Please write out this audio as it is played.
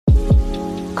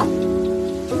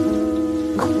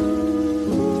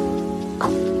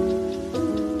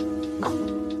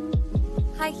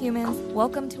humans,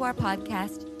 welcome to our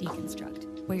podcast,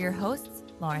 Deconstruct. We're your hosts,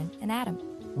 Lauren and Adam.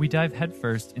 We dive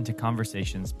headfirst into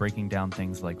conversations breaking down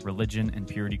things like religion and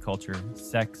purity culture,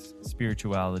 sex,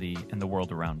 spirituality, and the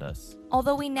world around us.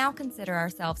 Although we now consider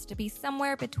ourselves to be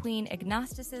somewhere between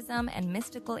agnosticism and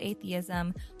mystical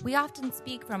atheism, we often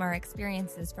speak from our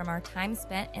experiences from our time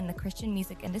spent in the Christian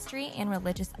music industry and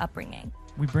religious upbringing.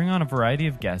 We bring on a variety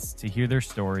of guests to hear their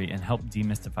story and help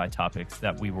demystify topics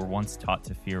that we were once taught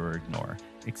to fear or ignore,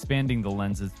 expanding the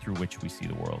lenses through which we see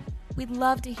the world. We'd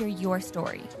love to hear your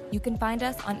story. You can find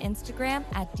us on Instagram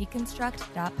at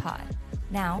deconstruct.pod.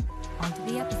 Now, on to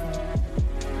the episode.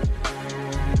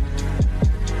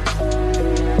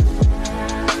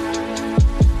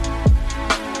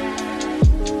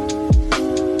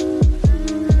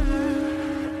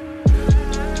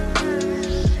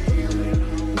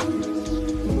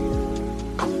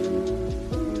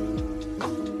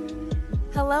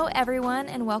 Hello, everyone,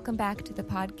 and welcome back to the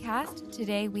podcast.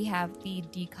 Today we have the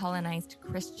decolonized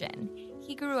Christian.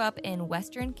 He grew up in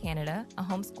Western Canada, a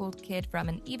homeschooled kid from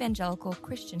an evangelical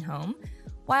Christian home.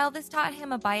 While this taught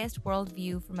him a biased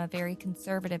worldview from a very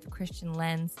conservative Christian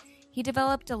lens, he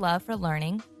developed a love for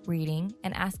learning, reading,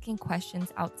 and asking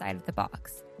questions outside of the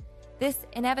box. This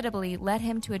inevitably led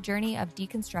him to a journey of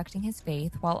deconstructing his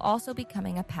faith while also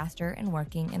becoming a pastor and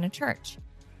working in a church.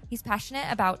 He's passionate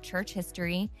about church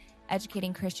history,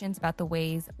 educating Christians about the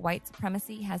ways white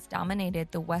supremacy has dominated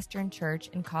the Western church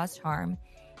and caused harm,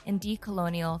 and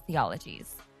decolonial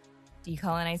theologies.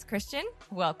 Decolonized Christian,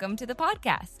 welcome to the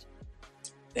podcast.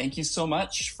 Thank you so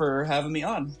much for having me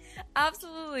on.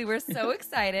 Absolutely. We're so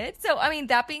excited. So,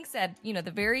 that being said,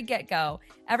 the very get-go,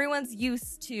 everyone's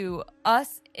used to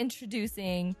us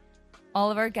introducing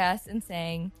all of our guests and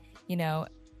saying,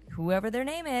 whoever their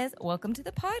name is, welcome to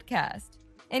the podcast.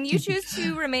 And you choose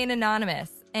to remain anonymous.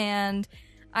 And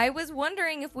I was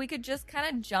wondering if we could just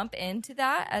kind of jump into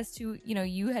that as to,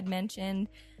 you had mentioned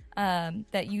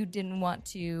that you didn't want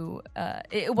to,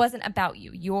 it wasn't about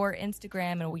you. Your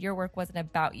Instagram and your work wasn't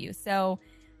about you. So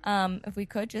if we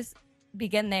could just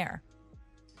begin there.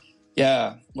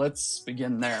 Yeah, let's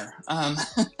begin there.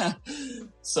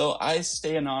 So I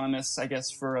stay anonymous, I guess,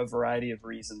 for a variety of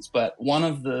reasons. But one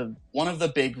of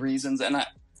the big reasons, and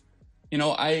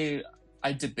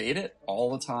I debate it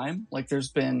all the time. Like there's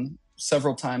been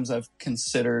several times I've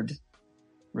considered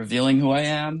revealing who I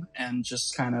am and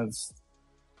just kind of,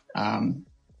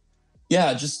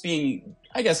 just being,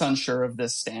 I guess, unsure of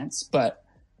this stance. But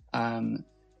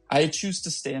I choose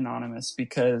to stay anonymous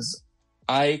because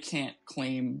I can't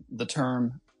claim the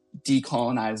term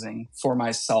decolonizing for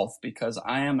myself because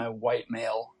I am a white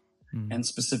male and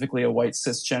specifically a white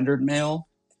cisgendered male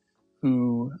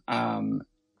who,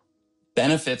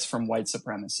 benefits from white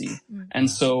supremacy. Mm-hmm. And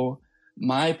so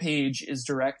my page is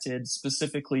directed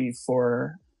specifically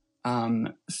for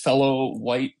fellow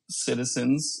white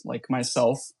citizens like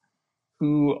myself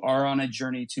who are on a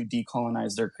journey to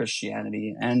decolonize their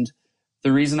Christianity. And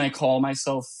the reason I call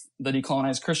myself the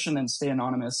decolonized Christian and stay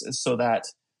anonymous is so that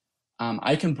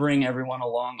I can bring everyone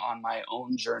along on my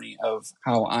own journey of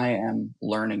how I am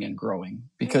learning and growing,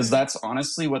 because that's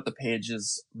honestly what the page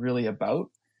is really about.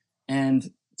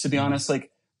 And to be honest,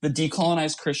 like the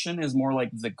decolonized Christian is more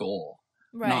like the goal,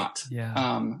 not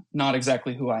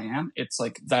exactly who I am. It's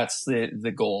like, that's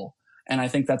the goal. And I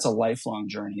think that's a lifelong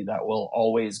journey that will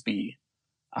always be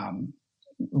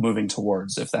moving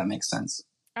towards, if that makes sense.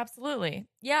 Absolutely.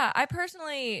 Yeah. I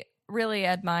personally really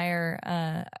admire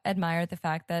the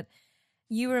fact that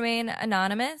you remain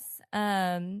anonymous.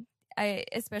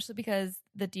 Especially because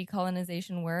the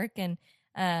decolonization work and,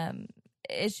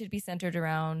 it should be centered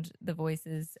around the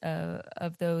voices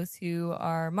of those who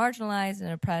are marginalized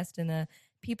and oppressed and the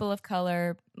people of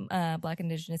color, Black,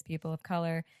 Indigenous people of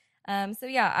color. So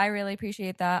yeah, I really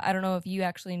appreciate that. I don't know if you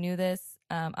actually knew this.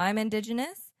 I'm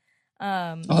Indigenous.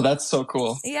 Oh, that's so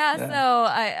cool. Yeah. So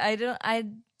I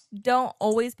don't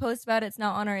always post about it. It's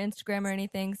not on our Instagram or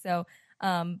anything. So,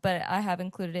 but I have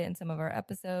included it in some of our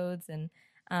episodes and,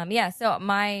 so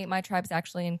my tribe's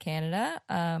actually in Canada.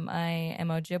 I am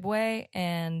Ojibwe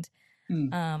and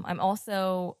I'm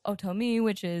also Otomi,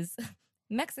 which is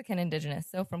Mexican Indigenous.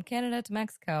 So from Canada to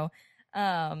Mexico.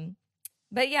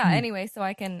 But yeah, anyway, so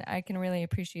I can really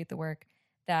appreciate the work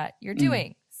that you're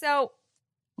doing. So,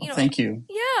 thank you.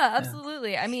 Yeah,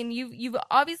 absolutely. Yeah. You've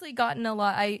obviously gotten a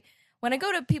lot. When I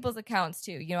go to people's accounts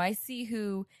too, I see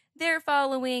who they're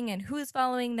following and who's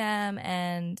following them,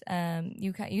 and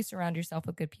you surround yourself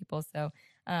with good people. So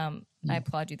I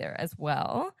applaud you there as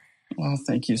well. Well,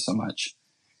 thank you so much.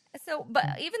 So,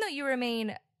 but even though you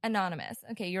remain anonymous,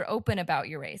 okay, you're open about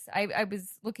your race. I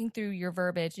was looking through your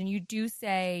verbiage, and you do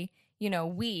say,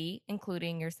 we,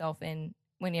 including yourself in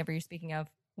whenever you're speaking of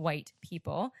white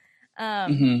people,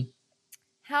 how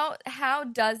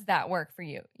does that work for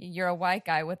you? You're a white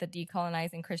guy with a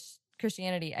decolonizing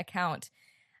Christianity account.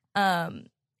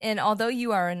 And although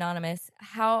you are anonymous,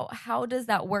 how does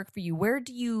that work for you? Where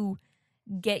do you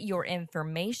get your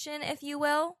information, if you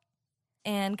will,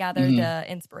 and gather the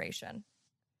inspiration?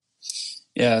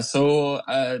 Yeah. So,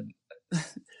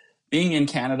 being in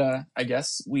Canada, I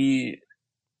guess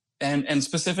and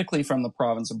specifically from the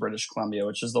province of British Columbia,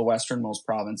 which is the westernmost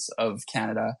province of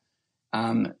Canada,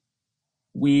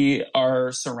 we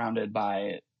are surrounded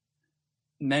by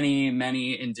many,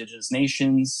 many Indigenous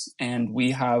nations, and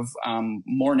we have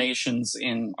more nations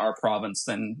in our province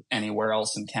than anywhere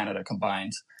else in Canada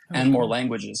combined, and more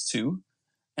languages too.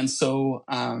 And so,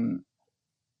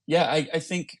 I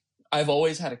think I've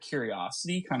always had a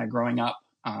curiosity kind of growing up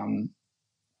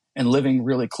and living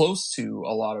really close to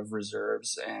a lot of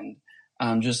reserves and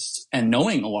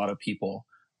knowing a lot of people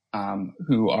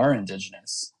who are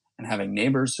Indigenous and having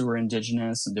neighbors who are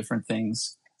Indigenous and different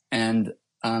things. And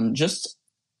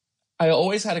I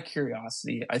always had a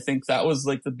curiosity. I think that was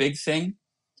like the big thing.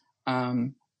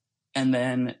 And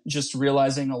then just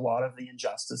realizing a lot of the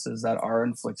injustices that are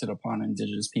inflicted upon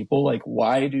Indigenous people. Like,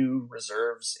 why do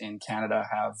reserves in Canada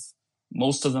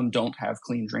most of them don't have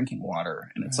clean drinking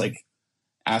water? And it's like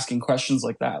asking questions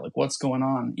like that, like what's going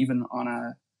on, even on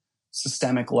a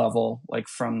systemic level, like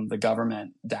from the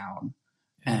government down.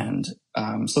 And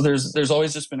so there's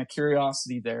always just been a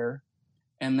curiosity there.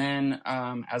 And then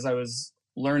as I was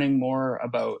learning more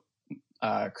about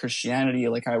Christianity,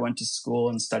 like I went to school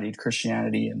and studied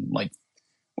Christianity and like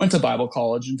went to Bible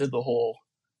college and did the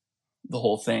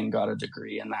whole thing, got a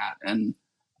degree in that. And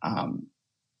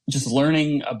just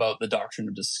learning about the doctrine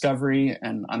of discovery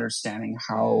and understanding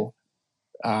how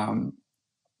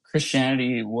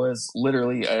Christianity was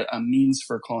literally a means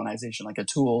for colonization, like a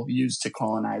tool used to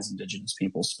colonize Indigenous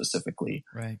people specifically.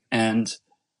 Right. And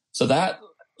so that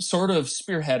sort of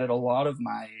spearheaded a lot of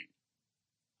my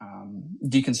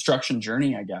deconstruction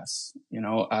journey, I guess,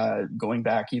 going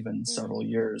back even several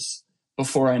years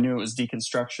before I knew it was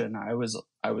deconstruction. I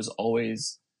was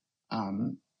always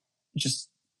just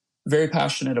very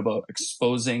passionate about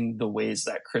exposing the ways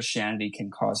that Christianity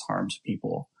can cause harm to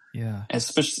people. Yeah.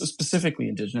 Specifically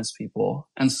Indigenous people.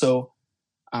 And so,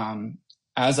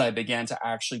 as I began to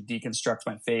actually deconstruct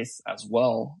my faith as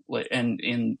well, and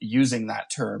in using that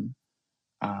term,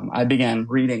 I began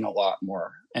reading a lot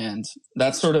more. And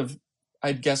that's sort of,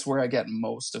 I guess, where I get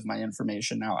most of my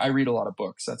information now. I read a lot of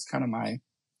books. That's kind of my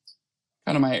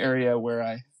area where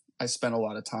I spend a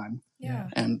lot of time. Yeah.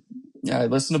 And I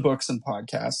listen to books and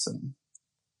podcasts and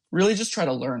really just try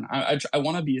to learn. I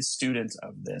want to be a student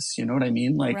of this. You know what I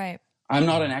mean? Like, I'm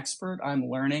not an expert. I'm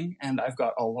learning, and I've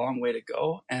got a long way to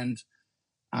go. And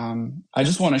I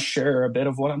just want to share a bit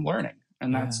of what I'm learning.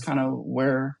 And that's kind of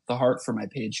where the heart for my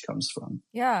page comes from.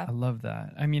 Yeah. I love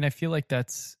that. I mean, I feel like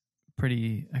that's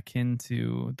pretty akin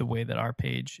to the way that our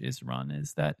page is run,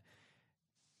 is that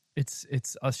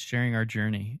it's us sharing our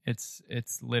journey. It's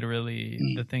literally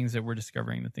the things that we're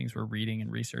discovering, the things we're reading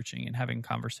and researching and having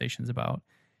conversations about.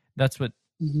 That's what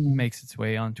makes its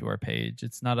way onto our page.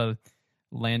 It's not a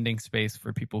landing space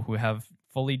for people who have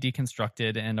fully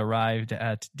deconstructed and arrived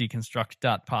at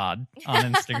deconstruct.pod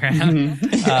on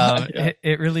Instagram.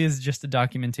 It really is just a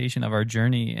documentation of our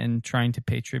journey and trying to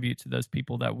pay tribute to those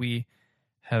people that we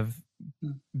have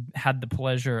had the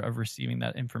pleasure of receiving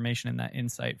that information and that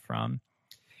insight from.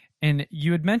 And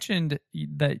you had mentioned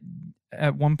that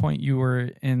at one point you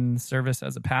were in service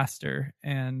as a pastor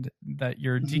and that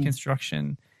your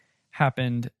deconstruction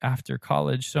happened after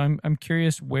college. So I'm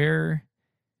curious, where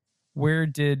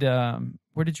did your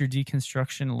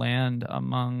deconstruction land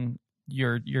among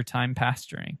your time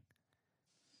pastoring?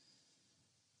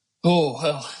 Oh,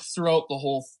 well, throughout the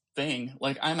whole thing,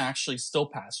 like I'm actually still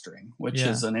pastoring, which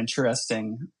is an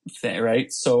interesting thing,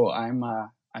 right? So I'm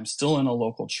still in a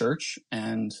local church,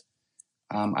 and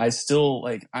I still,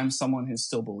 like, I'm someone who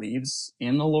still believes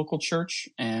in the local church,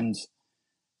 and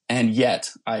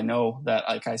yet I know that,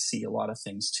 like, I see a lot of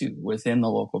things too within the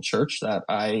local church that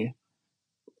I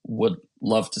would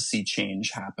love to see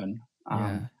change happen.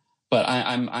 But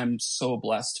I'm so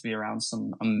blessed to be around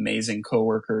some amazing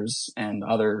coworkers and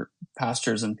other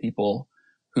pastors and people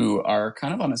who are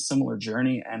kind of on a similar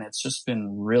journey, and it's just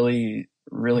been really,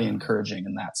 really encouraging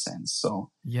in that sense. So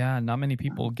not many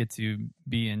people get to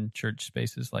be in church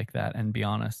spaces like that and be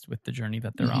honest with the journey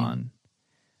that they're on.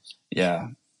 Yeah,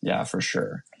 for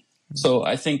sure. So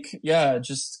I think,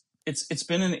 just it's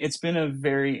been a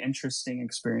very interesting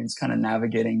experience, kind of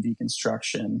navigating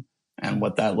deconstruction and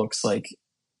what that looks like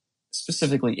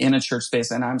specifically in a church space,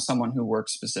 and I'm someone who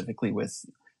works specifically with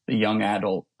the young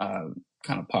adult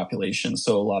kind of population.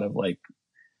 So a lot of like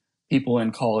people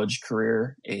in college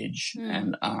career age,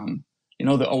 and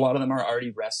a lot of them are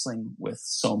already wrestling with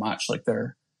so much. Like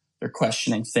they're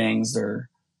questioning things, they're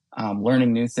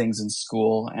learning new things in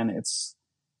school, and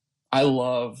I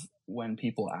love when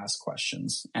people ask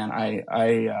questions, and I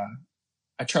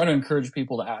try to encourage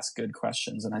people to ask good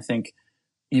questions. And I think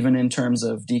even in terms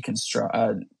of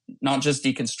not just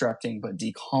deconstructing, but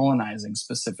decolonizing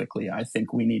specifically, I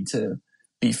think we need to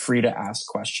be free to ask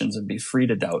questions and be free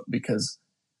to doubt, because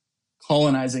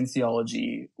colonizing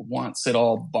theology wants it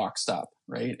all boxed up,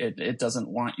 right? It doesn't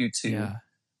want you to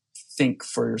think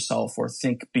for yourself or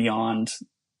think beyond,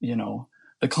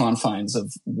 the confines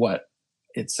of what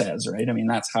it says, right? I mean,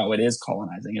 that's how it is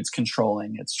colonizing. It's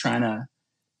controlling. It's trying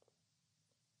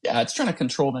to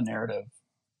control the narrative.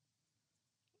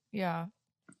 Yeah.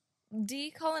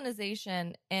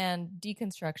 Decolonization and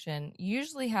deconstruction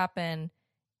usually happen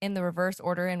in the reverse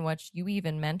order in which you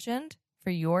even mentioned for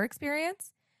your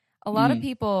experience. A lot of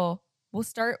people will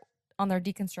start on their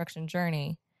deconstruction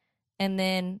journey, and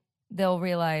then they'll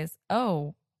realize,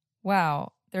 oh,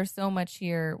 wow, there's so much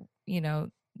here,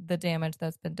 the damage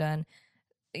that's been done,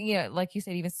 like you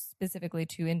said, even specifically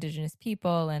to Indigenous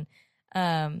people. And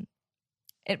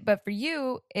but for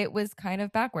you, it was kind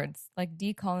of backwards, like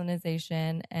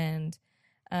decolonization and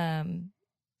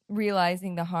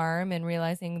realizing the harm and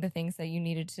realizing the things that you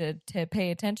needed to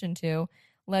pay attention to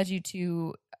led you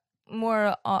to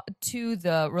more to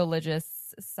the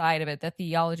religious side of it, the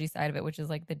theology side of it, which is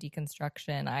like the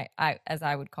deconstruction, I as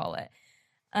I would call it.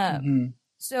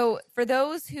 So for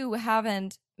those who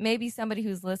haven't, maybe somebody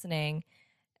who's listening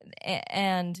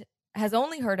and has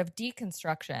only heard of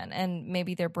deconstruction and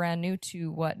maybe they're brand new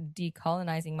to what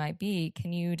decolonizing might be,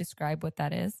 can you describe what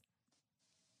that is?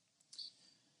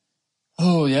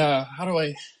 Oh yeah.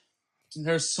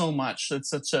 There's so much. It's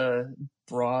such a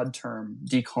broad term,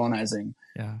 decolonizing.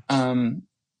 Yeah.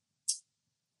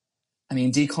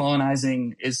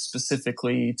 Decolonizing is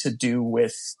specifically to do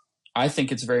with, I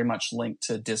think it's very much linked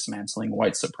to dismantling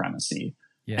white supremacy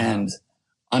and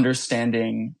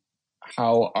understanding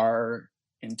how our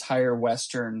entire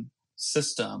Western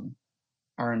system,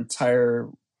 our entire,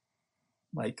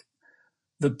 like,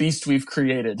 the beast we've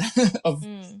created of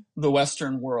the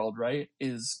Western world, right,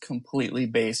 is completely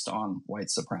based on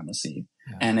white supremacy.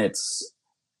 Yeah. And it's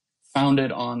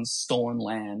founded on stolen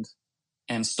land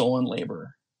and stolen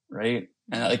labor, right?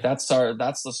 And like that's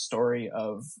the story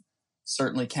of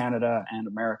certainly Canada and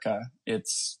America.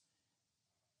 It's,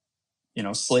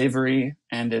 slavery,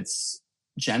 and it's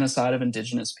genocide of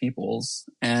Indigenous peoples.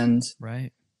 And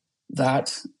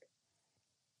that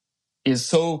is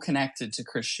so connected to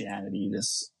Christianity,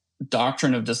 this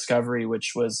doctrine of discovery,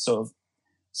 which was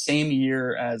same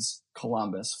year as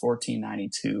Columbus,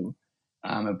 1492,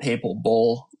 a papal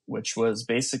bull, which was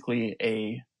basically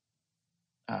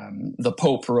the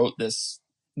Pope wrote this.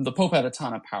 The Pope had a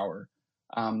ton of power.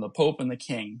 The Pope and the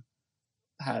King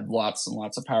had lots and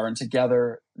lots of power, and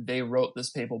together they wrote this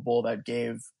papal bull that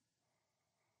gave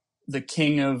the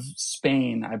King of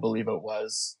Spain, I believe it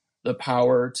was, the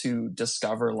power to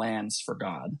discover lands for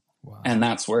God. Wow. And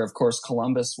that's where, of course,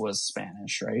 Columbus was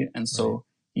Spanish, right? And so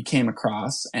he came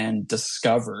across and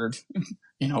discovered,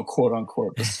 quote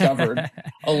unquote, discovered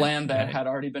a land that had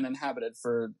already been inhabited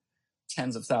for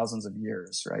tens of thousands of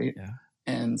years, right? Yeah.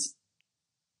 And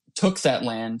took that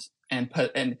land and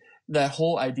that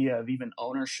whole idea of even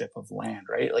ownership of land,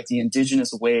 right? Like the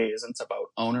Indigenous way isn't about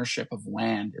ownership of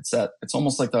land. It's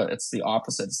almost like it's the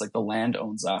opposite. It's like the land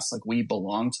owns us. Like we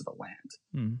belong to the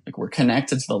land. Like we're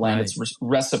connected to the land. Right. It's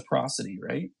reciprocity,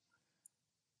 right?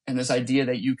 And this idea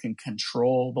that you can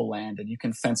control the land and you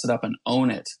can fence it up and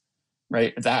own it,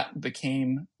 right? That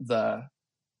became the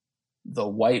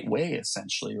white way,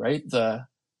 essentially, right? The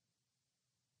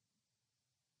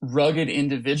rugged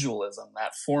individualism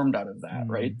that formed out of that,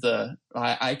 right?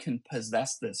 I can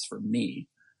possess this for me,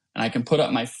 and I can put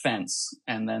up my fence,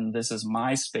 and then this is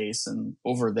my space, and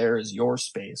over there is your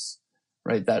space,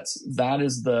 right? That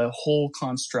is the whole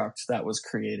construct that was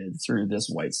created through this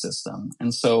white system.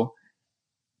 And so,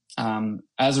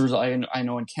 as a result, I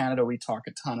know in Canada we talk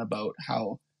a ton about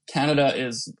how Canada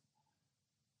is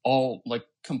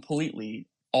completely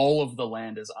all of the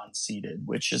land is unceded,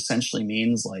 which essentially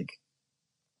means like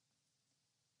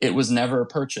it was never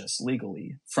purchased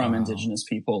legally from Indigenous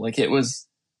people. Like it was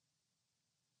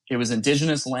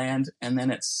Indigenous land, and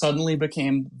then it suddenly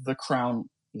became the Crown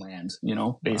land,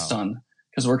 based on,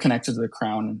 because we're connected to the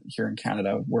Crown here in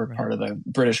Canada. We're part of the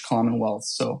British Commonwealth.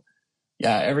 So,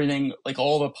 everything, like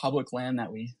all the public land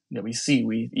that we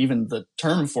see, even the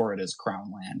term for it is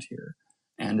crown land here.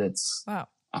 And it's, wow.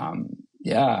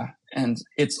 And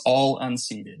it's all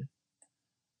unceded.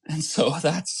 And so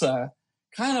that's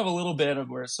kind of a little bit of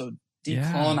where, so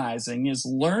decolonizing is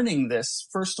learning this.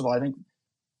 First of all,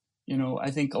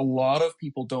 I think a lot of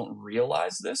people don't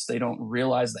realize this. They don't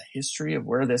realize the history of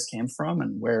where this came from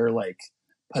and where like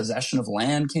possession of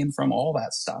land came from, all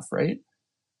that stuff, right?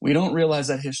 We don't realize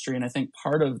that history. And I think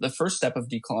part of the first step of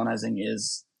decolonizing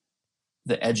is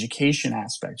the education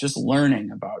aspect, just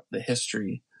learning about the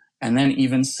history, and then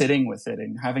even sitting with it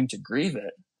and having to grieve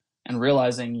it and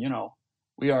realizing,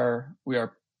 we are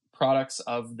products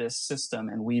of this system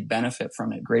and we benefit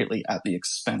from it greatly at the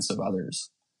expense of others.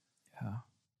 Yeah.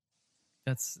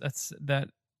 That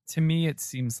to me, it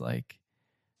seems like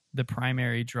the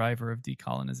primary driver of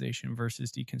decolonization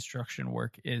versus deconstruction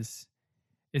work is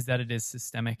that it is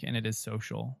systemic and it is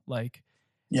social. Like,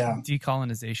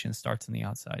 decolonization starts on the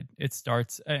outside. It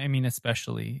starts, I mean,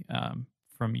 especially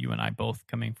from you and I both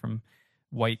coming from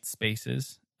white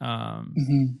spaces,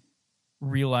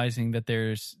 realizing that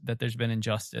there's been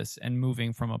injustice and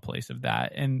moving from a place of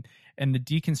that, and the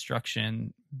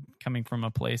deconstruction coming from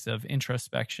a place of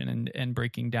introspection and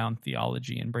breaking down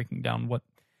theology and breaking down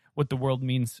what the world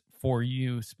means for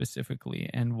you specifically,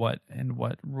 and what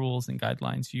rules and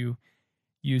guidelines you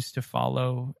use to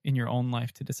follow in your own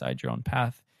life to decide your own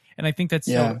path. And I think that's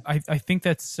I think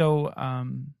that's so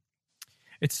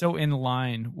it's so in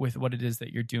line with what it is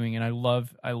that you're doing. And I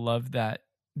love that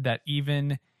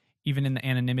even in the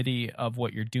anonymity of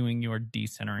what you're doing, you're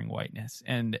decentering whiteness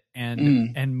and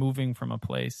moving from a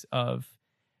place of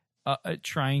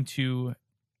trying to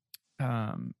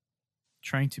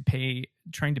pay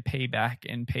back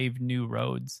and pave new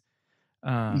roads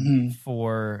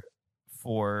for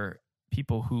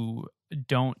people who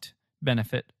don't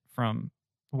benefit from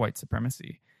white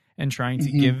supremacy, and trying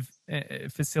to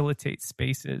facilitate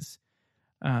spaces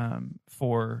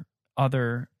for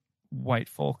other white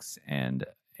folks and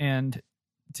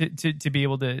to be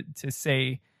able to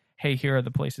say, hey, here are the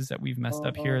places that we've messed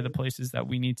up. Here are the places that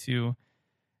we need to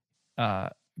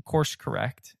course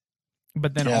correct.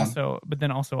 But then also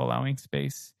allowing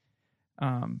space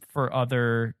for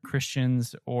other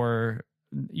Christians or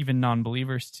even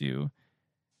non-believers to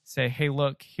say, hey,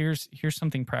 look, here's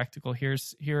something practical. Here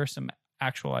are some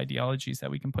actual ideologies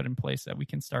that we can put in place that we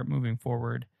can start moving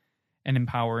forward and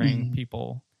empowering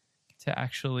people to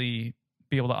actually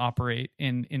be able to operate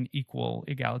in equal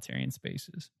egalitarian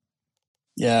spaces.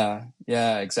 Yeah,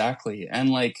 exactly. And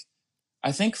like,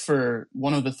 I think for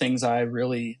one of the things I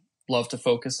really love to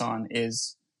focus on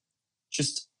is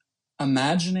just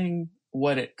imagining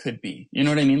what it could be. You know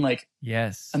what I mean? Like,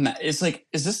 yes, it's like,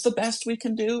 is this the best we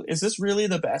can do? Is this really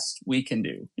the best we can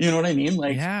do? You know what I mean?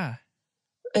 Like,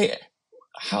 hey,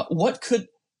 what could,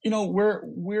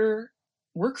 we're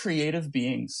creative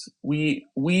beings.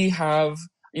 We have,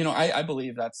 I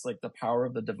believe that's like the power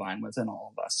of the divine within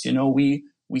all of us.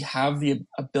 We have the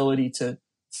ability to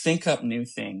think up new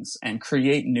things and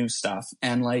create new stuff.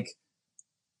 And like,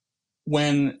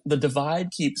 when the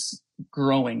divide keeps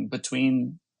growing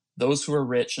between those who are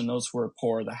rich and those who are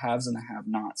poor, the haves and the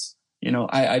have-nots,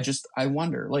 I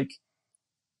wonder, like,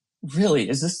 really,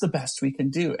 is this the best we can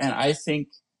do? And I think,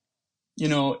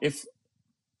 if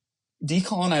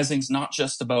decolonizing is not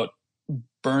just about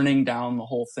burning down the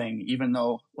whole thing, even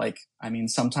though, like, I mean,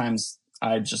 sometimes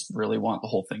I just really want the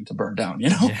whole thing to burn down,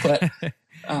 but,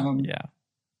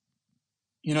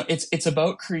 it's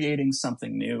about creating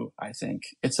something new. I think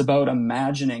it's about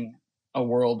imagining a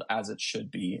world as it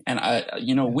should be. And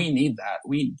we need that.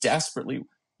 We desperately,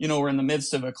 we're in the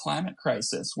midst of a climate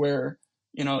crisis where,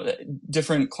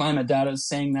 different climate data is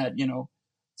saying that,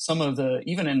 some of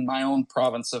even in my own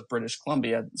province of British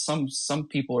Columbia, some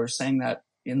people are saying that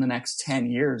in the next 10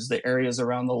 years, the areas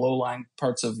around the low-lying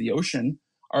parts of the ocean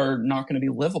are not going to be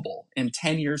livable in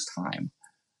 10 years time.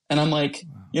 And I'm like,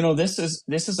 this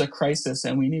is a crisis,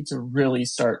 and we need to really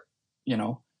start,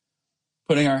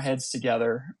 putting our heads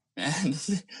together.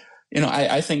 And,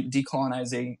 I think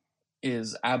decolonizing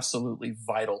is absolutely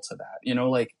vital to that.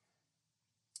 Like,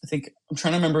 I think I'm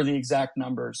trying to remember the exact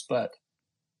numbers, but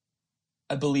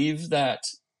I believe that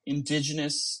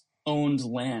Indigenous owned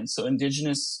land, so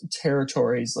Indigenous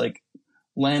territories, like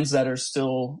lands that are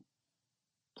still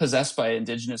possessed by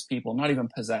Indigenous people, not even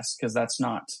possessed, because that's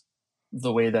not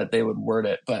the way that they would word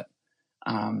it, but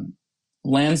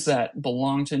lands that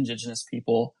belong to Indigenous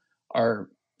people are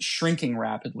shrinking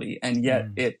rapidly, and yet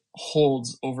it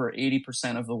holds over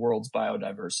 80% of the world's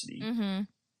biodiversity.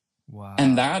 Wow.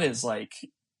 And that is like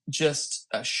just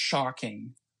a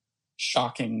shocking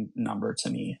number to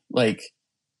me. Like,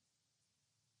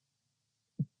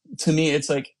 to me, it's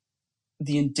like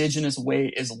the indigenous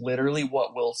way is literally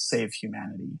what will save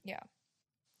humanity. Yeah.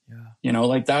 You know,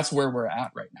 like that's where we're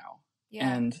at right now.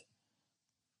 Yeah. And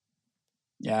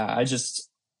yeah,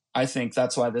 I think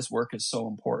that's why this work is so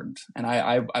important. And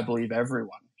I believe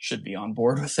everyone should be on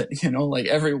board with it. You know, like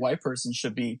every white person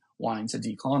should be wanting to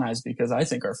decolonize, because I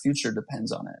think our future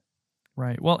depends on it.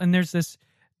 Right. Well, and there's this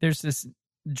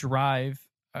drive.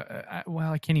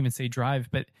 Well, I can't even say drive,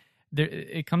 but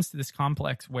it comes to this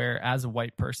complex where, as a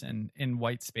white person in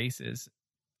white spaces,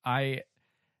 my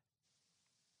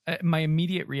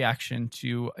immediate reaction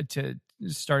to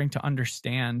starting to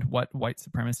understand what white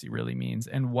supremacy really means,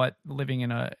 and what living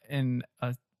in a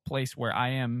place where I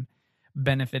am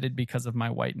benefited because of my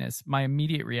whiteness, my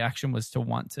immediate reaction was to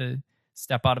want to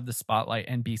step out of the spotlight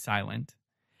and be silent.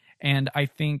 And I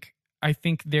think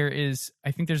there's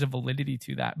a validity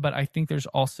to that, but I think there's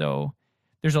also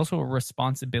a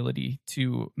responsibility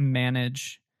to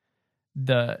manage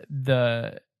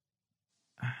the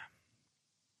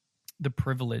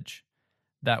privilege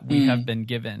that we have been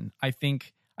given. I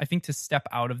think to step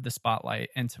out of the spotlight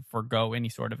and to forgo any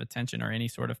sort of attention or any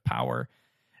sort of power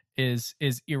is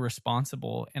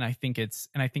irresponsible, and I think it's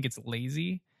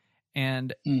lazy.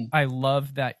 And I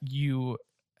love that you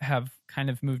have kind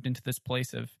of moved into this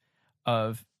place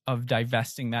of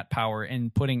divesting that power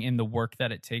and putting in the work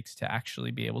that it takes to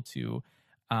actually be able to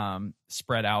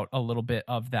spread out a little bit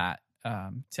of that,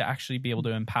 to actually be able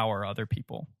to empower other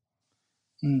people.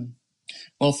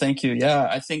 Well, thank you. Yeah,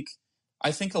 I think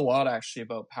a lot actually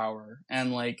about power,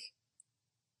 and like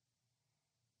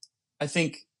I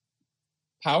think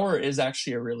power is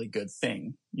actually a really good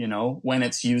thing, you know, when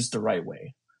it's used the right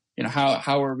way. You know,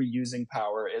 how are we using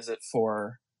power? Is it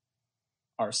for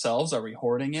ourselves? Are we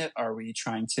hoarding it? Are we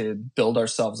trying to build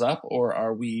ourselves up? Or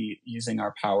are we using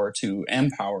our power to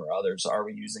empower others? Are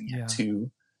we using it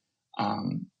to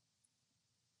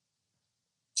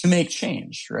make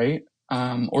change, right?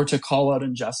 Or to call out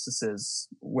injustices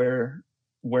where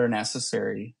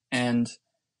necessary. And,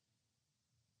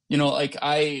 you know, like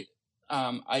I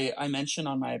mentioned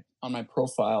on my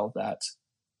profile that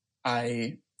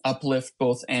I uplift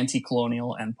both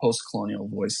anti-colonial and post-colonial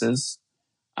voices.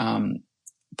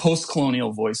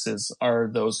 Post-colonial voices are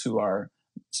those who are,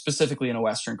 specifically in a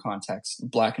Western context,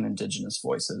 Black and Indigenous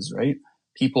voices, right?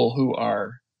 People who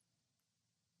are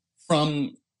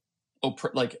from,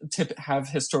 have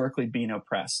historically been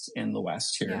oppressed in the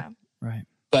West here. Yeah. Right.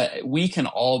 But we can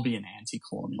all be an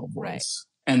anti-colonial voice.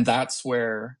 Right. And that's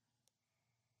where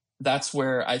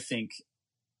I think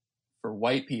for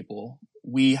white people,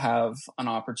 we have an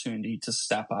opportunity to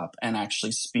step up and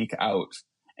actually speak out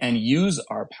and use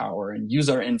our power and use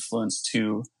our influence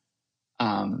to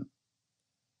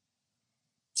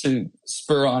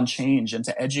spur on change and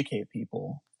to educate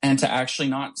people, and to actually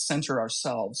not center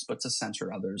ourselves, but to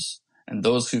center others and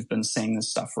those who've been saying this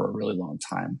stuff for a really long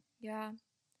time. Yeah.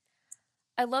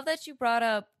 I love that you brought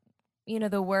up, you know,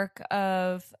 the work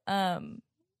of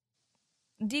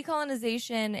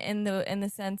decolonization in the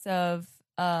sense of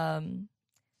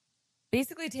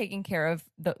basically taking care of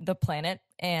the planet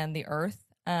and the earth,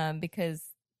 because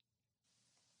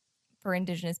for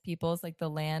Indigenous peoples, like, the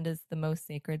land is the most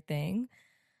sacred thing.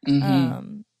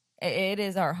 It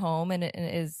is our home, and it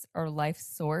is our life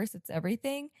source. It's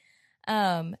everything.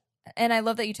 And I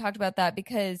love that you talked about that,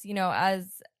 because, you know, as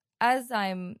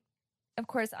I'm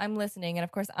listening, and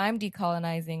of course I'm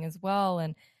decolonizing as well,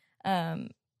 and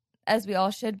as we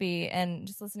all should be, and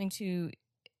just listening to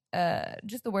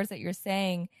just the words that you're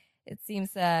saying, it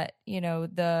seems that, you know,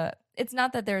 it's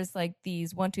not that there's like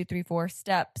these 1, 2, 3, 4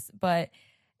 steps, but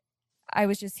I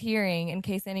was just hearing, in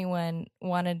case anyone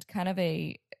wanted kind of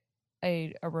a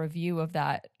review of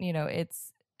that, you know,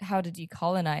 it's how to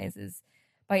decolonize is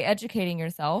by educating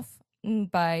yourself,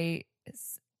 by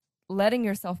letting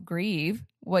yourself grieve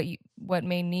what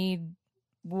may need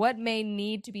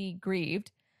to be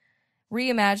grieved,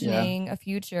 reimagining a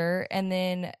future, and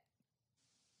then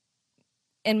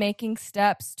making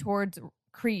steps towards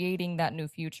creating that new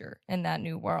future and that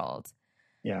new world.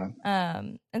 Yeah.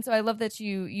 And so I love that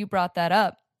you brought that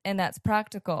up, and that's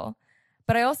practical.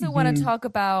 But I also want to talk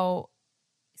about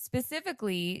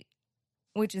specifically,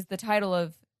 which is the title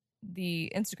of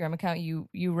the Instagram account you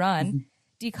run,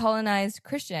 Decolonized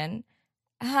Christian.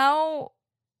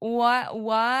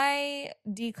 Why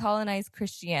decolonize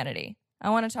Christianity?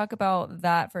 I want to talk about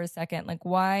that for a second. Like,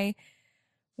 why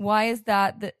is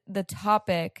that the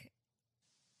topic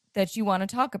that you want to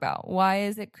talk about? Why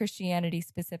is it Christianity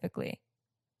specifically?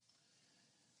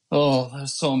 Oh,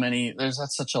 there's so many.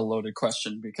 That's such a loaded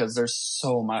question, because there's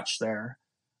so much there.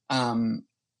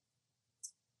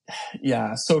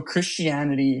 Yeah. So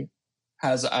Christianity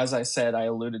has, as I said, I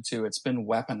alluded to, it's been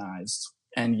weaponized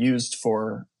and used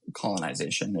for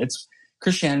colonization.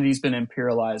 Christianity's been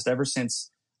imperialized ever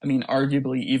since, I mean,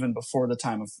 arguably even before the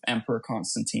time of Emperor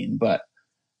Constantine, but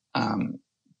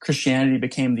Christianity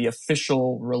became the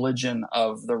official religion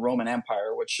of the Roman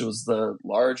Empire, which was the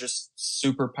largest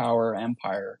superpower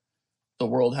empire the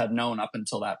world had known up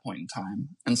until that point in time.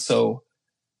 And so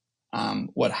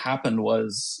what happened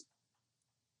was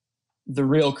the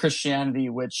real Christianity,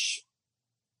 which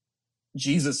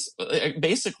Jesus,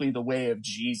 basically the way of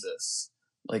Jesus,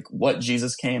 like what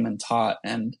Jesus came and taught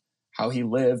and how he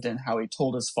lived and how he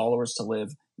told his followers to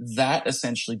live, that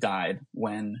essentially died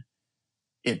when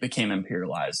it became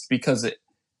imperialized, because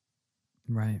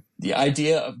the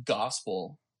idea of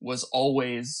gospel was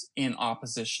always in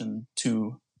opposition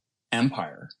to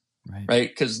empire, right?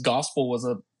 Because gospel was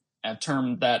a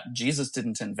term that Jesus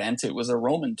didn't invent. It was a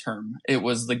Roman term. It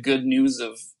was the good news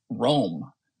of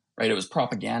Rome, right? It was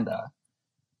propaganda.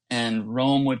 And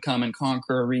Rome would come and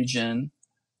conquer a region,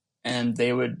 and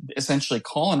they would essentially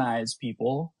colonize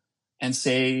people and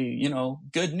say, you know,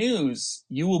 good news,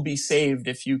 you will be saved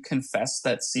if you confess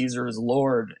that Caesar is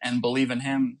Lord and believe in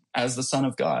him as the Son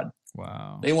of God.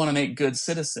 Wow. They want to make good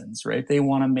citizens, right? They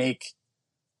want to make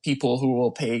people who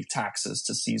will pay taxes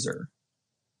to Caesar.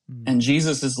 And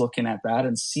Jesus is looking at that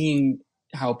and seeing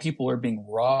how people are being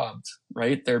robbed,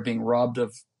 right? They're being robbed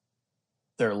of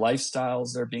their lifestyles.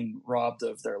 They're being robbed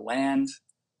of their land.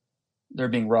 They're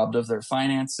being robbed of their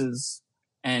finances.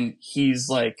 And he's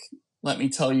like, let me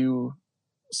tell you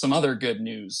some other good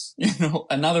news, you know,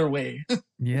 another way.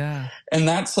 Yeah. And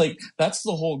that's the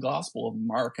whole Gospel of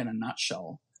Mark in a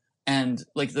nutshell. And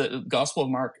like the Gospel of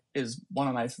Mark is one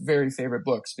of my very favorite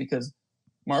books, because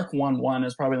Mark 1:1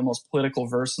 is probably the most political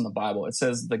verse in the Bible. It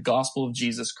says the gospel of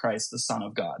Jesus Christ, the Son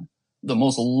of God. The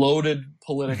most loaded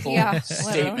political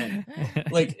statement.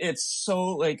 Like it's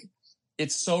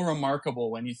so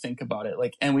remarkable when you think about it.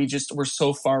 Like, and we're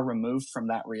so far removed from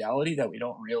that reality that we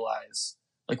don't realize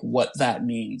like what that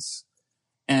means.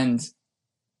 And,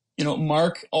 you know,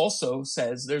 Mark also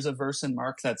says, there's a verse in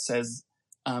Mark that says,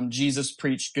 Jesus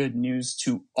preached good news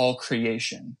to all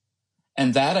creation.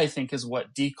 And that, I think, is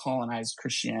what decolonized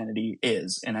Christianity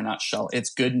is in a nutshell. It's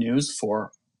good news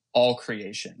for all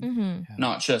creation,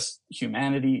 not just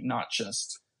humanity, not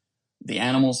just the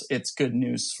animals. It's good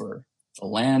news for the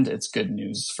land. It's good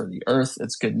news for the earth.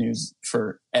 It's good news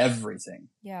for everything.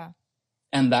 Yeah.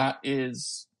 And that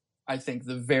is, I think,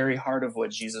 the very heart of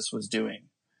what Jesus was doing.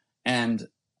 And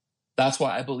that's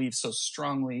why I believe so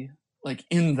strongly, like,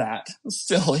 in that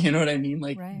still, you know what I mean?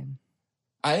 Like,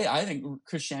 I think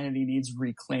Christianity needs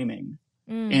reclaiming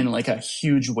in like a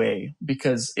huge way,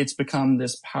 because it's become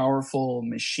this powerful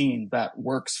machine that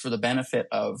works for the benefit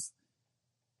of,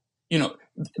 you know,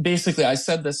 basically I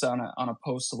said this on a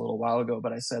post a little while ago,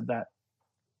 but I said that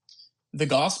the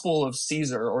gospel of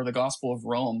Caesar or the gospel of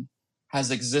Rome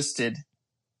has existed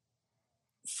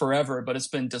forever, but it's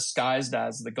been disguised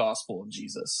as the gospel of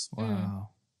Jesus. Wow.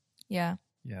 Yeah.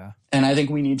 Yeah. And I think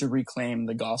we need to reclaim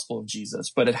the gospel of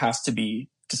Jesus, but it has to be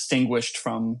distinguished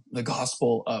from the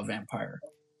gospel of empire.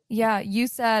 Yeah, you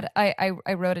said, I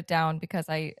wrote it down because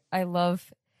I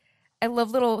love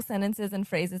little sentences and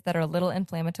phrases that are a little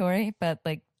inflammatory, but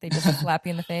like they just slap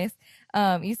you in the face.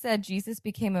 You said Jesus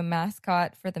became a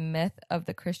mascot for the myth of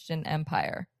the Christian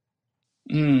empire.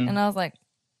 And I was like,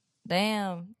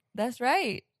 damn, that's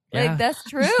right. Yeah. Like, that's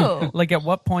true. Like, at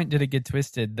what point did it get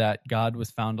twisted that God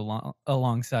was found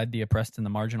alongside the oppressed and the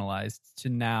marginalized, to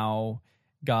now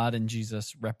God and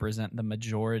Jesus represent the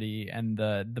majority and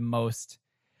the most,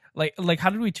 like how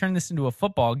did we turn this into a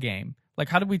football game? Like,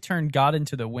 how did we turn God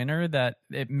into the winner, that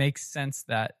it makes sense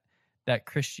that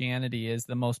Christianity is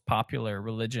the most popular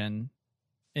religion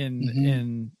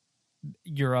in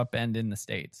Europe and in the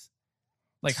States?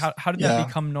 Like, how did that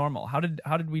become normal? How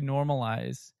did we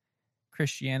normalize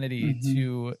Christianity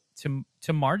to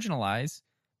marginalize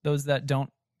those that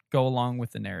don't go along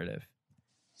with the narrative?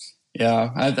 Yeah,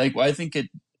 I think it,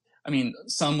 I mean,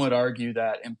 some would argue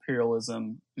that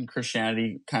imperialism in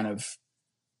Christianity kind of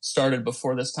started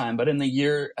before this time, but in the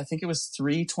year, I think it was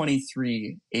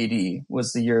 323 AD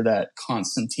was the year that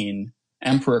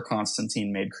Emperor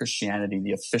Constantine made Christianity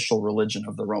the official religion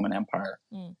of the Roman Empire.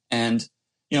 And,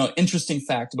 you know, interesting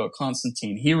fact about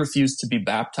Constantine, he refused to be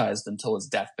baptized until his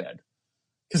deathbed,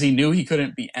 because he knew he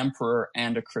couldn't be emperor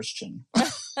and a Christian.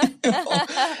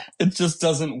 It just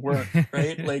doesn't work,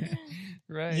 right? Like,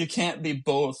 you can't be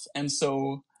both. And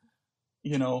so,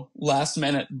 you know, last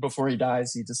minute before he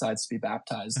dies, he decides to be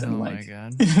baptized. And my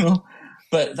God. You know,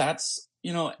 but that's,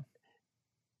 you know,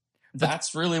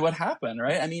 that's really what happened,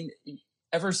 right? I mean,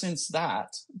 ever since that,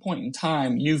 point in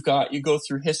time, you go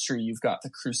through history, you've got the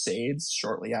Crusades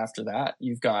shortly after that.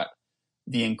 You've got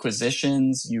the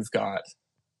Inquisitions. You've got,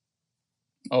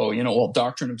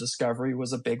 Doctrine of Discovery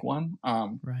was a big one.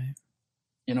 Right.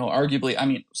 Arguably, I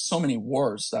mean, so many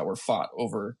wars that were fought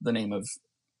over the name of,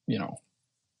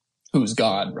 who's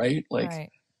God, right? Like, right.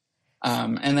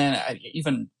 And then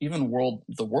even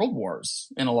the world wars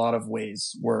in a lot of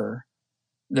ways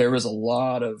there was a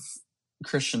lot of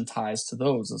Christian ties to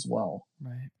those as well.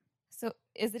 Right. So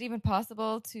is it even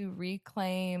possible to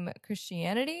reclaim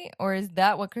Christianity, or is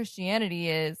that what Christianity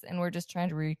is and we're just trying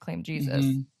to reclaim Jesus?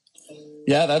 Mm-hmm.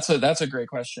 Yeah, that's a great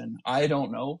question. I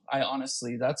don't know. I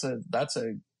honestly, that's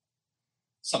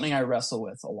something I wrestle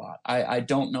with a lot. I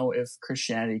don't know if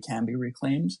Christianity can be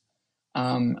reclaimed.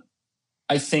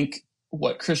 I think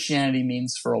what Christianity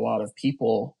means for a lot of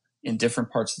people in different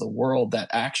parts of the world that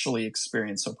actually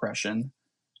experience oppression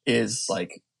is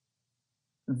like,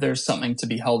 there's something to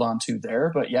be held on to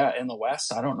there. But yeah, in the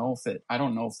West, I don't know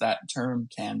if that term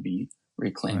can be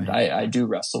reclaimed. Right. I do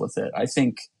wrestle with it. I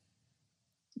think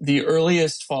the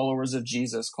earliest followers of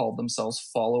Jesus called themselves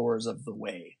followers of the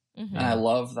way. Mm-hmm. And I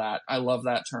love that. I love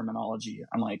that terminology.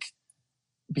 I'm like,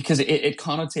 because it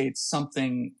connotates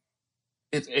something,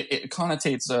 it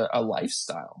connotates a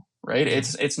lifestyle, right?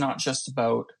 Mm-hmm. It's not just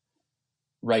about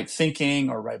right thinking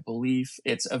or right belief.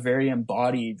 It's a very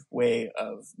embodied way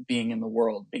of being in the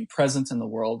world, being present in the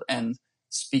world, and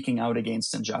speaking out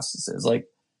against injustices. Like,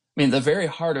 I mean, the very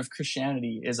heart of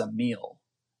Christianity is a meal.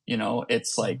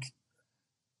 It's like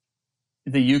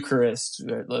the Eucharist,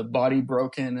 the body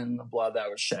broken and the blood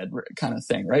that was shed kind of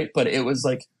thing, right? But it was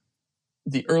like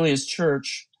the earliest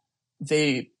church,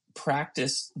 they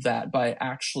practiced that by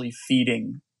actually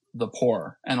feeding the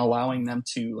poor and allowing them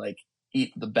to like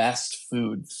eat the best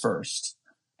food first,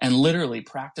 and literally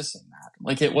practicing that.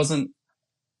 Like, it wasn't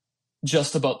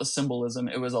just about the symbolism.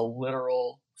 It was a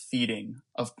literal feeding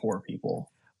of poor people.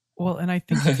 Well, and I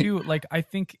think too, like, I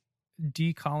think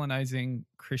decolonizing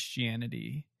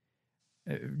Christianity,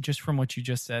 just from what you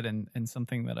just said, and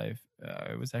something that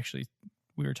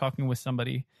we were talking with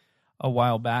somebody a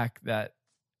while back, that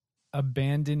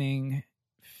abandoning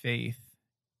faith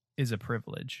is a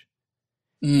privilege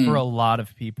for a lot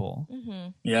of people. Mm-hmm.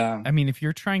 Yeah. I mean, if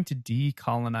you're trying to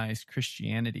decolonize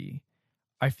Christianity,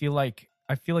 I feel like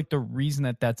the reason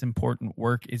that that's important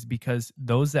work is because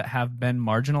those that have been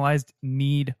marginalized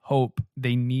need hope.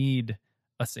 They need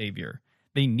a savior.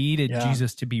 They needed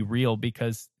Jesus to be real,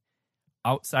 because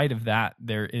outside of that,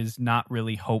 there is not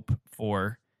really hope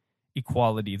for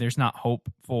equality. There's not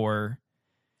hope for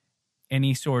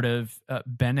any sort of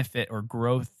benefit or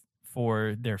growth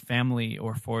for their family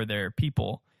or for their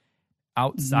people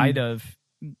outside of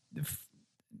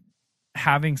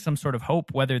having some sort of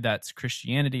hope, whether that's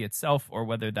Christianity itself or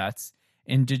whether that's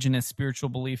indigenous spiritual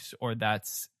beliefs or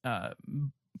that's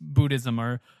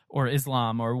Buddhism or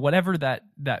Islam or whatever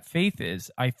that faith is.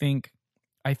 I think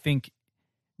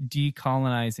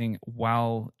decolonizing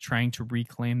while trying to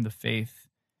reclaim the faith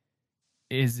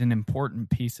is an important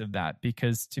piece of that,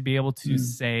 because to be able to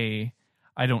say,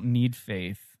 I don't need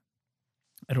faith,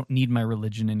 I don't need my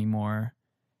religion anymore,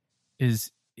 is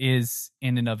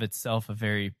in and of itself a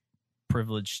very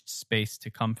privileged space to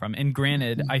come from. And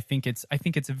granted, I think it's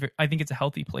a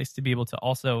healthy place to be able to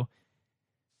also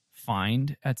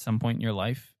find at some point in your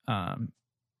life,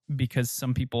 because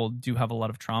some people do have a lot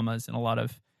of traumas and a lot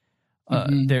of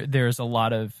there's a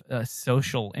lot of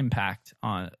social impact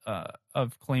on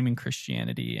of claiming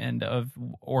Christianity and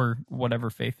or whatever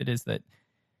faith it is that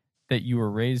you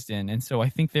were raised in. And so I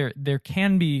think there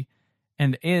can be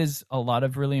and is a lot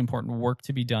of really important work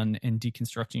to be done in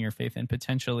deconstructing your faith and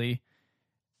potentially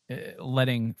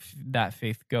letting that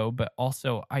faith go. But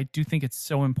also, I do think it's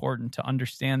so important to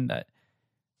understand that,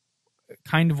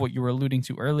 kind of what you were alluding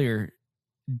to earlier,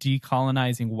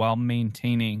 decolonizing while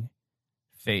maintaining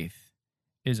faith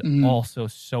is also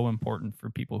so important for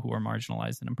people who are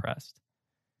marginalized and oppressed.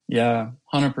 Yeah,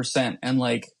 100%. And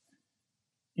like,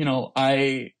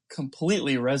 I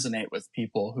completely resonate with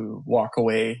people who walk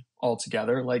away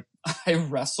altogether. Like, I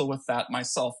wrestle with that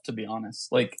myself, to be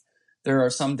honest. Like, there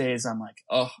are some days I'm like,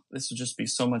 oh, this would just be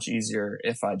so much easier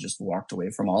if I just walked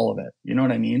away from all of it. You know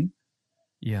what I mean?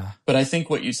 Yeah. But I think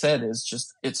what you said is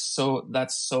just, that's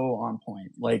so on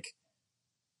point. Like,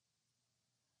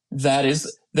 that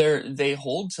is they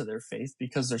hold to their faith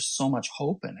because there's so much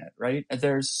hope in it, right?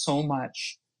 There's so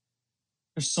much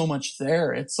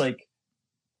there. It's like,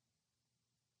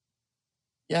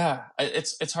 yeah,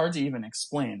 it's hard to even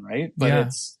explain, right?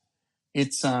 But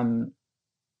it's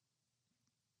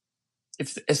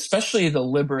especially the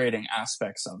liberating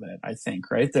aspects of it, I think,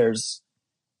 right?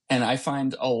 And I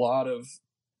find a lot of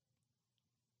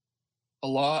a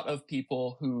lot of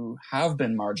people who have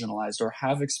been marginalized or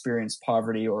have experienced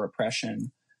poverty or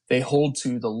oppression, they hold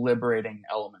to the liberating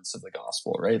elements of the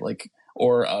gospel, right? Like,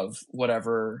 or of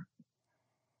whatever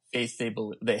faith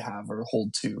they have or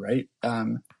hold to, right?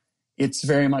 It's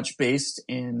very much based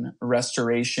in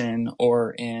restoration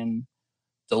or in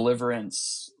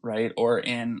deliverance, right? Or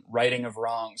in righting of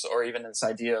wrongs, or even this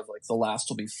idea of like the last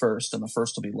will be first and the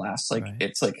first will be last. Like, right.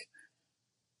 It's like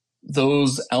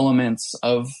those elements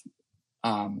of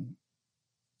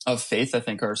faith, I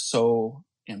think, are so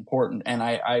important. And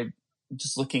I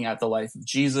just looking at the life of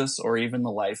Jesus, or even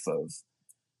the life of,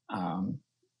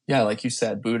 like you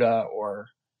said, Buddha, or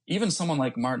even someone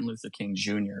like Martin Luther King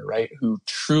Jr., right? Who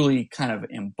truly kind of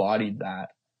embodied that,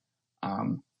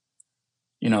 and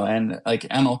like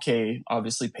MLK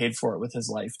obviously paid for it with his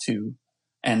life too.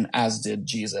 And as did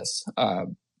Jesus.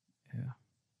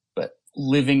 But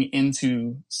living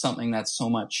into something that's so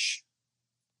much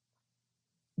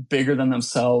bigger than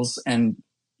themselves, and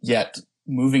yet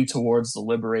moving towards the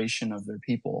liberation of their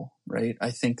people, right?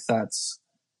 I think that's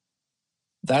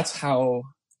how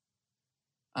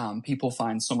people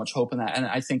find so much hope in that. And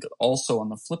I think also on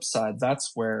the flip side,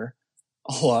 that's where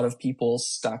a lot of people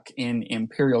stuck in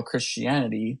imperial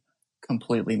Christianity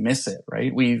completely miss it,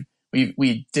 right? We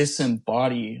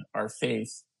disembody our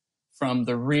faith from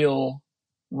the real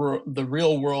world, the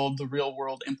real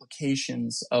world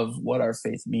implications of what our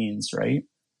faith means, right?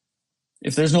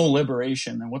 If there's no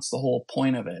liberation, then what's the whole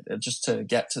point of it? Just to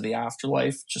get to the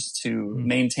afterlife, just to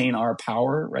maintain our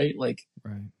power, right? Like,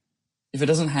 right. If it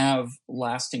doesn't have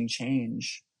lasting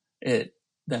change,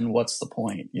 then what's the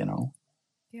point,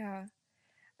 Yeah.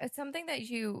 It's something that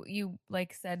you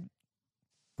like said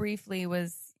briefly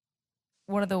was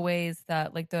one of the ways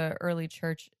that like the early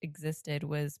church existed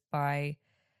was by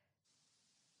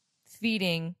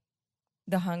feeding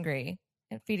the hungry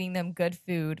and feeding them good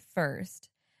food first.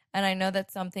 And I know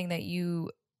that's something that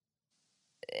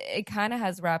it kind of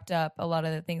has wrapped up a lot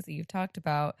of the things that you've talked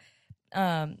about.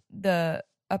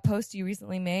 A post you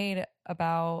recently made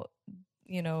about,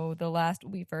 the last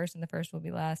will be first and the first will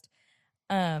be last.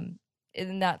 And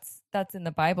that's in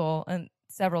the Bible and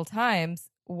several times.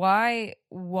 Why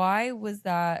is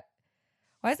that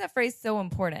phrase so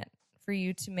important for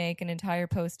you to make an entire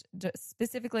post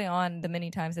specifically on the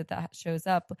many times that shows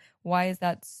up? Why is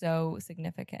that so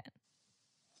significant?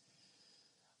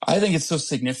 I think it's so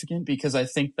significant because I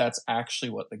think that's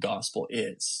actually what the gospel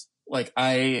is. Like,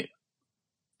 I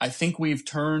think we've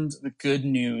turned the good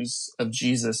news of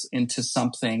Jesus into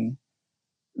something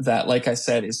that, like I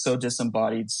said, is so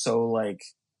disembodied, so like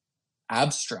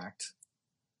abstract.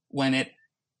 When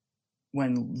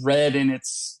read in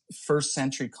its first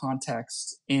century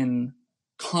context, in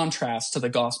contrast to the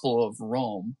Gospel of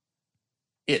Rome,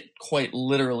 it quite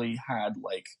literally had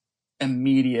like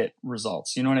immediate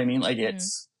results. You know what I mean? Like,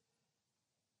 it's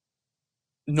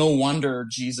no wonder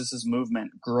Jesus's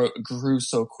movement grew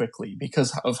so quickly,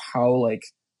 because of how like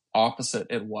opposite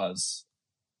it was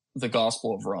the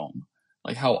Gospel of Rome,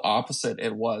 like how opposite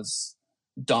it was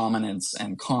dominance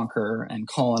and conquer and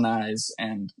colonize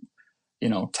and,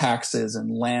 taxes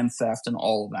and land theft and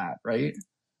all of that, right?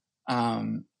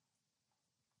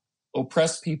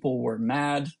 Oppressed people were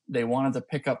mad. They wanted to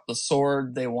pick up the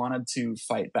sword. They wanted to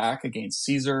fight back against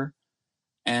Caesar.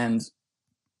 And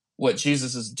what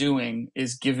Jesus is doing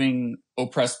is giving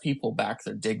oppressed people back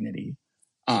their dignity.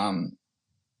 I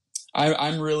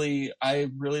really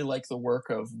like the work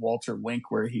of Walter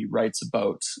Wink, where he writes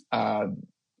about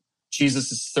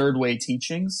Jesus' third way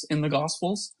teachings in the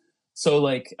Gospels. So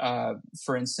like,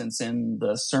 for instance, in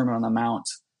the Sermon on the Mount,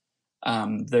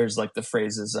 there's like the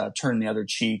phrases, turn the other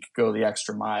cheek, go the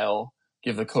extra mile,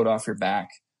 give the coat off your back.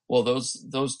 Well,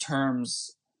 those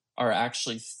terms are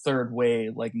actually third way,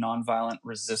 like nonviolent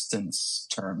resistance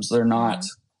terms. They're not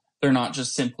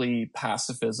just simply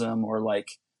pacifism or like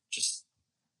just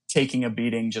taking a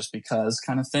beating just because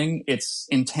kind of thing. It's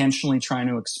intentionally trying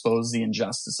to expose the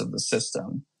injustice of the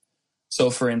system. So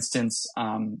for instance,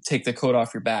 take the coat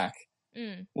off your back.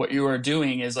 What you are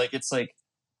doing is like, it's like,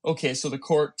 okay, so the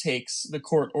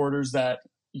court orders that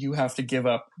you have to give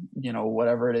up,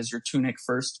 whatever it is, your tunic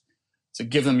first, to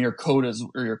give them your coat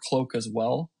or your cloak as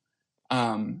well.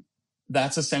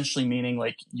 That's essentially meaning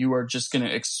like you are just going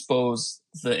to expose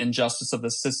the injustice of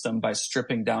the system by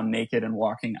stripping down naked and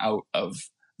walking out of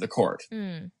the court.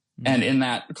 And in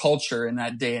that culture, in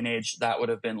that day and age, that would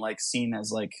have been like seen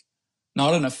as like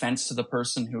not an offense to the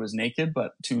person who was naked,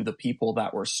 but to the people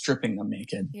that were stripping them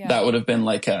naked. Yeah. That would have been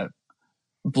like a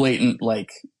blatant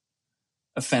like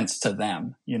offense to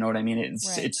them. You know what I mean?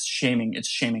 It's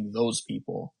shaming those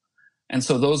people. And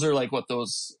so those are like what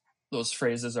those those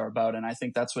phrases are about. And I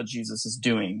think that's what Jesus is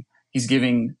doing. He's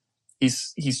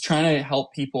trying to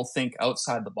help people think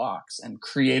outside the box and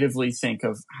creatively think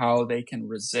of how they can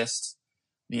resist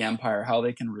the empire, how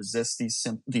they can resist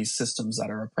these systems that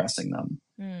are oppressing them.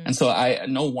 And so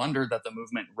no wonder that the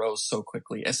movement rose so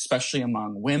quickly, especially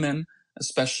among women,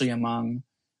 especially among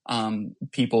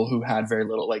people who had very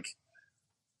little, like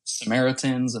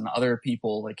Samaritans and other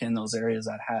people like in those areas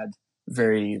that had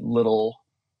very little,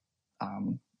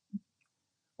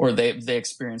 or they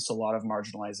experienced a lot of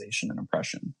marginalization and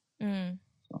oppression.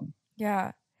 So.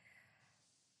 Yeah.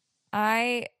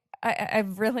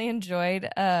 I've really enjoyed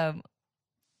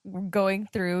going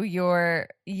through your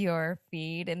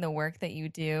feed and the work that you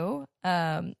do.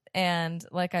 And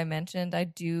like I mentioned, I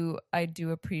do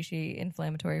appreciate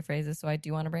inflammatory phrases, so I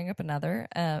do want to bring up another,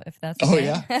 if that's okay. Oh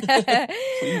yeah.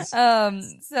 Please.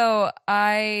 So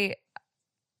I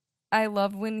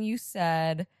love when you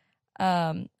said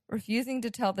refusing to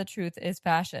tell the truth is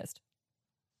fascist.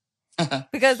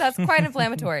 Because that's quite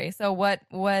inflammatory. So what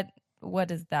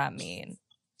does that mean?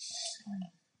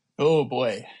 Oh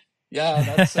boy.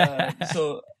 Yeah, that's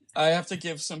so I have to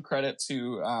give some credit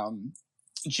to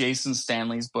Jason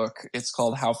Stanley's book. It's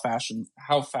called How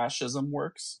Fascism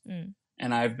Works.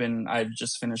 And I've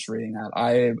just finished reading that.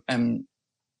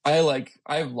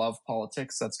 I love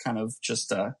politics. That's kind of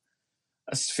just a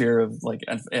sphere of like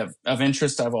of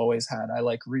interest I've always had. I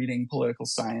like reading political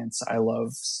science. I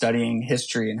love studying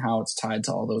history and how it's tied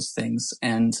to all those things.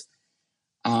 And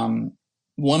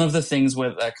one of the things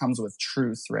that comes with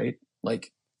truth, right?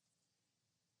 Like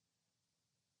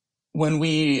when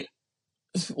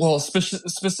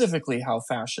specifically how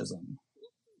fascism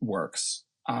works.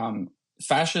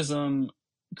 Fascism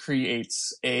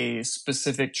creates a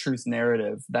specific truth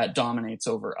narrative that dominates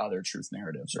over other truth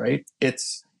narratives, right?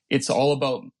 It's all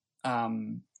about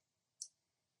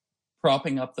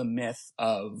propping up the myth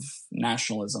of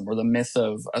nationalism or the myth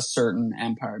of a certain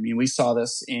empire. I mean, we saw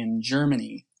this in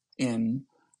Germany in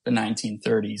the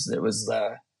 1930s. It was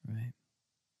the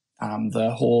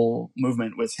whole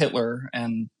movement with Hitler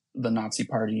and the Nazi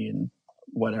Party and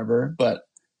whatever. But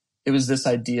it was this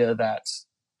idea that,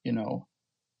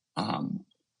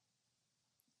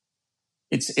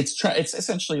 it's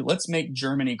essentially, let's make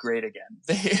Germany great again.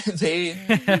 They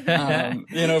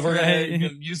if we're going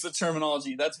to use the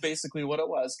terminology, that's basically what it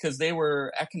was, because they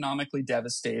were economically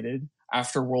devastated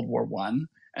after World War I,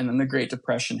 and then the Great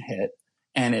Depression hit,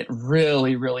 and it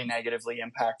really, really negatively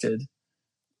impacted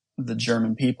the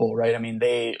German people, right? I mean,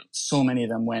 so many of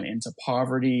them went into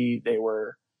poverty. They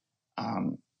were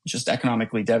just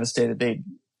economically devastated.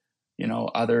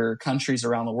 Other countries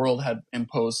around the world had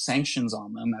imposed sanctions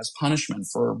on them as punishment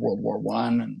for World War I.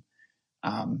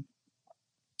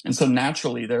 And so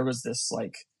naturally there was this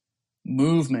like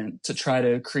movement to try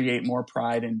to create more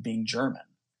pride in being German.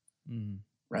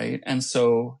 Right. And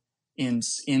so in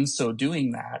so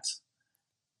doing that,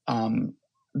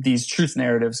 these truth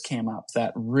narratives came up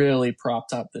that really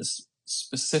propped up this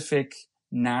specific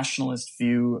nationalist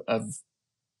view of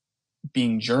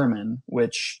being German,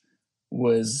 which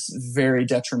was very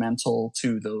detrimental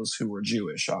to those who were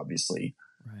Jewish, obviously.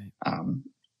 Right.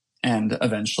 And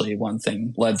eventually one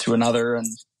thing led to another, and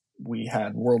we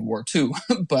had World War II.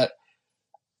 But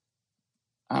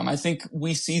I think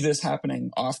we see this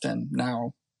happening often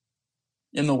now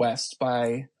in the West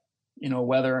by,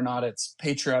 whether or not it's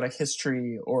patriotic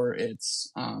history or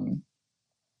it's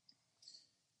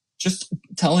just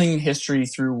telling history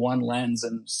through one lens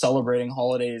and celebrating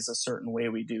holidays a certain way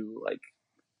we do, like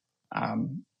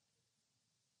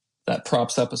that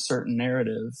props up a certain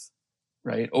narrative,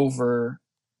 right?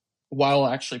 While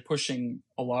actually pushing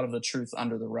a lot of the truth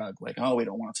under the rug. Like, oh, we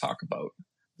don't want to talk about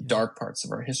the dark parts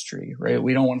of our history, right?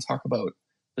 We don't want to talk about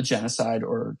the genocide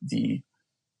or the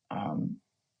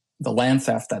land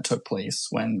theft that took place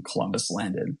when Columbus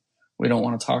landed. We don't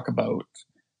want to talk about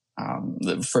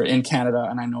in Canada,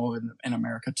 and I know in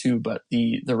America too, but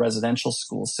the residential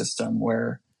school system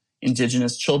where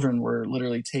Indigenous children were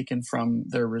literally taken from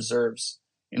their reserves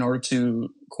in order to,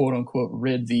 quote unquote,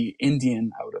 rid the Indian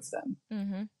out of them.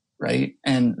 Mm-hmm. Right.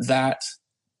 And that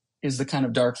is the kind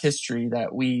of dark history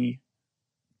that we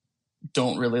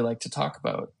don't really like to talk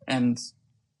about. And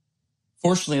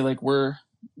fortunately, like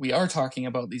we are talking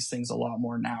about these things a lot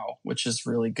more now, which is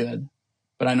really good.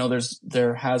 But I know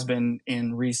there has been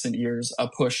in recent years a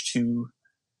push to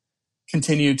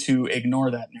continue to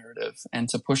ignore that narrative and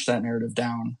to push that narrative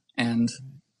down. And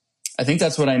I think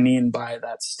that's what I mean by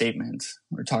that statement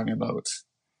we're talking about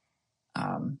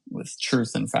with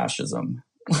truth and fascism.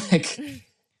 Like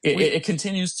it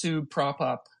continues to prop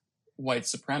up white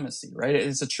supremacy, right?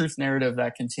 It's a truth narrative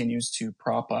that continues to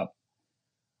prop up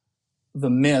the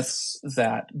myths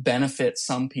that benefit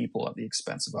some people at the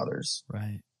expense of others.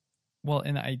 Right. Well,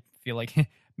 and I feel like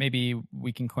maybe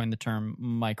we can coin the term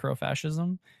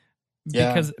microfascism,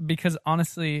 because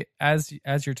honestly, as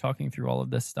you're talking through all of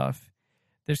this stuff,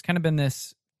 there's kind of been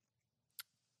this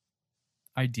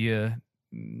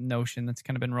notion that's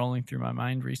kind of been rolling through my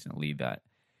mind recently that,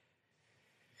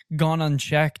 gone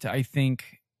unchecked, I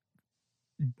think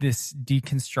this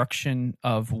deconstruction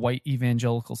of white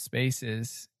evangelical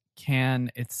spaces can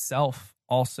itself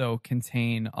also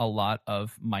contain a lot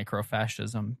of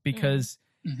microfascism, because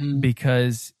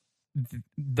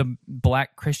the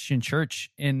Black Christian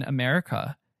church in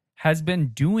America has been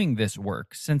doing this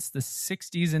work since the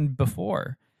 60s and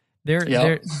before.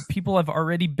 People have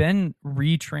already been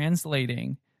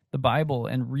retranslating the Bible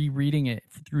and rereading it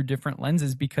through different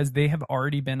lenses, because they have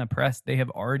already been oppressed. They have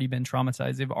already been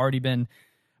traumatized. They've already been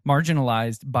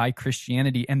marginalized by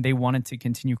Christianity, and they wanted to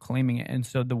continue claiming it. And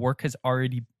so the work has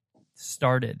already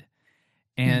started,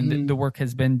 and the work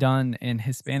has been done in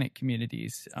Hispanic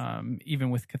communities,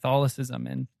 even with Catholicism,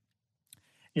 and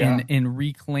in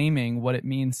reclaiming what it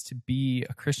means to be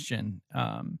a Christian.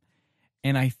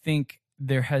 And I think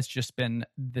there has just been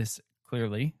this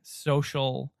clearly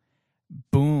social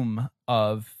boom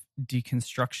of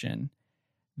deconstruction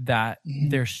that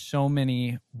there's so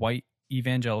many white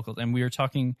evangelicals, and we were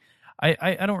talking,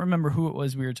 I don't remember who it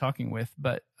was we were talking with,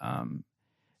 but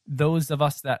those of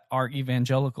us that are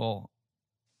evangelical,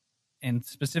 and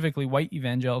specifically white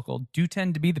evangelical, do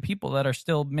tend to be the people that are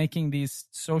still making these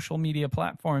social media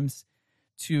platforms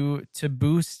to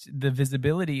boost the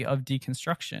visibility of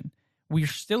deconstruction. We're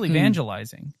still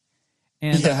evangelizing.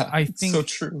 And I think so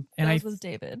true. And that was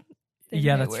David.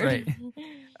 Yeah, that's right.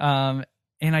 And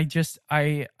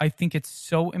I think it's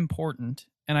so important,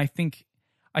 and I think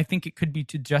it could be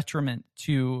to detriment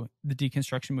to the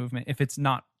deconstruction movement if it's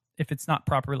not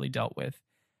properly dealt with,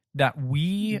 that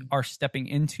we are stepping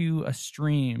into a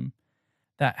stream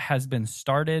that has been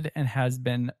started and has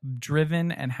been driven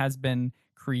and has been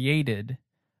created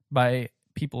by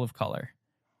people of color,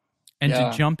 and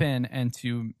to jump in and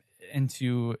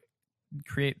to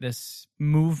create this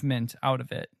movement out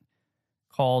of it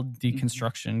called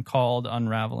deconstruction, called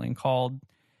unraveling, called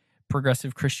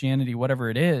progressive Christianity, whatever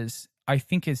it is, I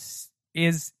think is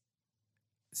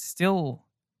still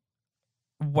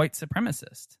white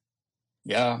supremacist.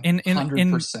 Yeah, in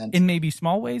 100%. in maybe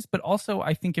small ways, but also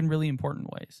I think in really important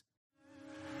ways.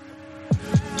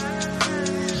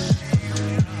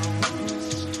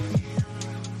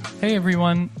 Hey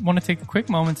everyone, want to take a quick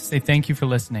moment to say thank you for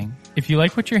listening. If you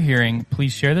like what you're hearing,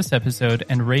 please share this episode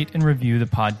and rate and review the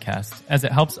podcast, as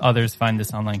it helps others find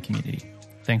this online community.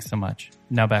 Thanks so much.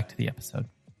 Now back to the episode.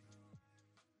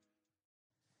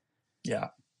 Yeah,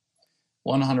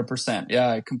 100%. Yeah,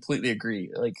 I completely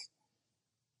agree. Like,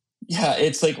 yeah,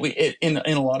 it's like in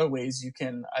a lot of ways you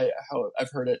can,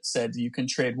 I've heard it said, you can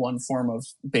trade one form of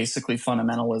basically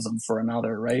fundamentalism for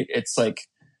another, right? It's like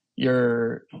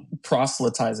you're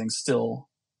proselytizing still,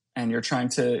 and you're trying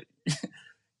to,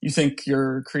 you think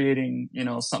you're creating,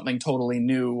 something totally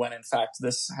new, when in fact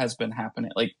this has been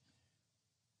happening. Like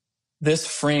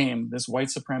this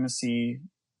white supremacy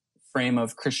frame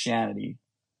of Christianity,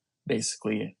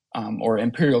 basically, or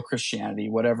imperial Christianity,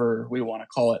 whatever we want to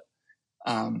call it,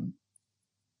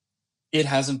 it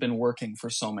hasn't been working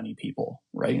for so many people,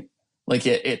 right? Like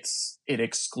it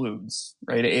excludes,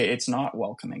 right? It's not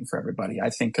welcoming for everybody.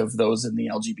 I think of those in the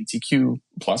LGBTQ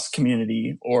plus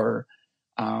community, or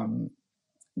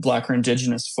Black or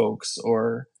Indigenous folks,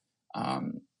 or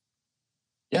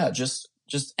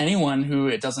just anyone who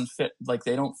it doesn't fit, like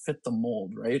they don't fit the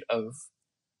mold, right, of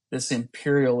this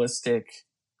imperialistic,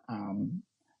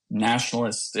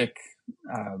 nationalistic,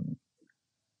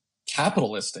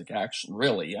 capitalistic, actually,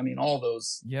 really. I mean, all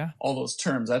those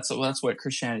terms, that's what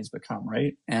Christianity's become,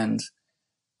 right? And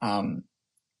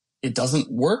it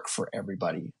doesn't work for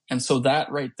everybody. And so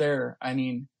that right there, I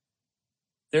mean,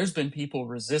 there's been people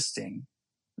resisting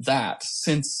that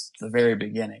since the very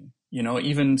beginning,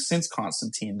 even since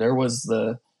Constantine. There was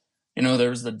the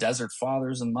desert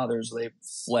fathers and mothers. They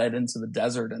fled into the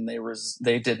desert, and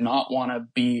they did not want to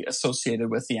be associated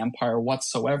with the empire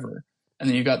whatsoever. And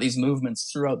then you've got these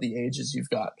movements throughout the ages. You've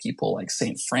got people like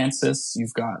St. Francis.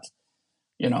 You've got,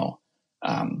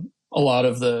 a lot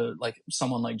of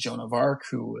someone like Joan of Arc,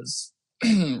 who was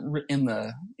in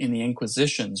the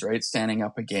Inquisitions, right, standing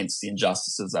up against the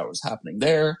injustices that was happening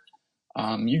there.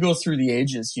 You go through the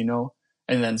ages,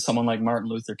 and then someone like Martin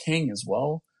Luther King as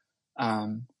well.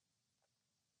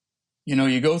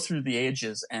 You go through the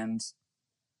ages, and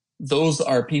those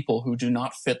are people who do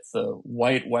not fit the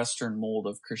white Western mold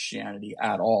of Christianity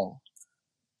at all.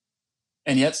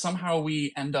 and yet somehow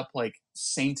we end up like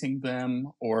sainting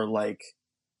them or like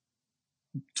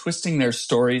twisting their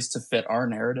stories to fit our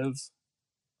narrative.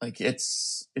 Like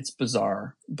it's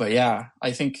bizarre. But yeah,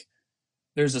 I think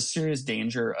there's a serious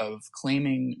danger of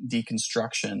claiming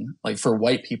deconstruction, like for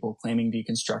white people claiming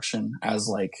deconstruction as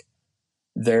like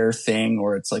their thing,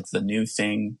 or it's like the new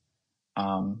thing.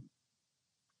 And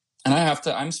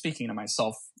I'm speaking to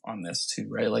myself on this too,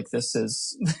 right? Like this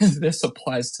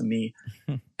applies to me.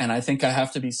 And I think I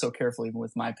have to be so careful even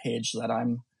with my page that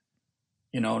I'm,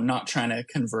 not trying to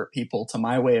convert people to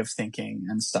my way of thinking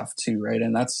and stuff too, right?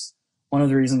 And that's one of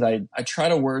the reasons I try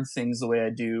to word things the way I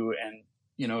do, and,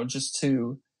 just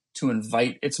to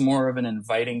invite, it's more of an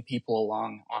inviting people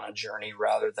along on a journey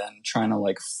rather than trying to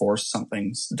like force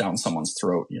something down someone's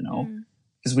throat,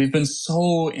 because we've been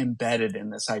so embedded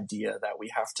in this idea that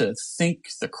we have to think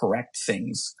the correct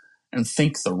things and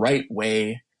think the right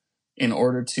way in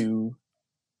order to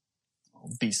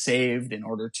be saved, in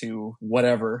order to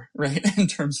whatever, right? In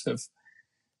terms of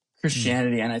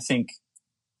Christianity. And I think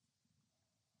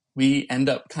we end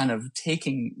up kind of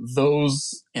taking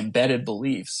those embedded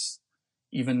beliefs,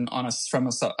 even from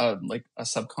a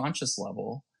subconscious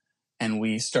level, and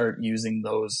we start using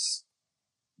those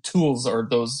tools or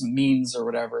those means or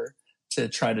whatever to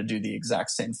try to do the exact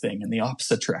same thing in the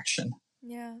opposite direction.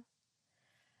 Yeah.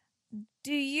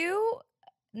 Do you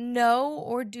know,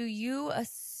 or do you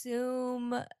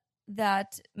assume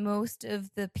that most of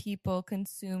the people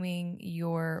consuming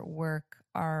your work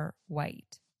are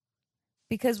white?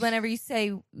 Because whenever you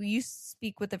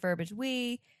speak with the verbiage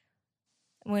 "we,"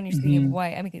 when you're speaking of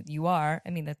white, I mean, you are. I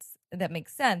mean, that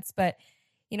makes sense. But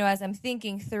as I'm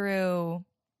thinking through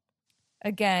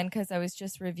again, because I was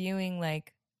just reviewing,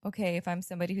 like, okay, if I'm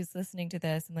somebody who's listening to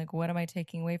this, I'm like, what am I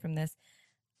taking away from this?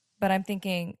 But I'm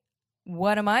thinking,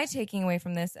 what am I taking away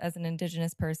from this as an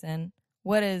Indigenous person?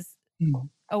 What is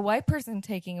a white person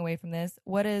taking away from this?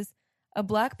 What is a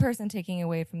Black person taking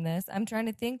away from this? I'm trying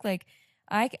to think, like,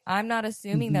 I'm not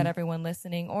assuming that everyone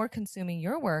listening or consuming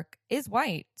your work is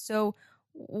white. So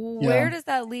where does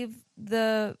that leave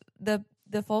the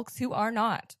folks who are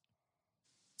not?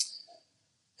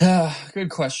 Good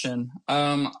question.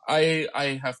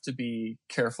 I have to be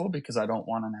careful because I don't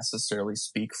want to necessarily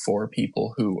speak for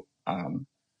people who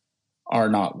are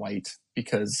not white,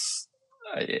 because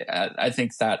I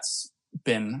think that's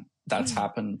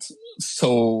happened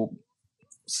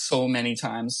so many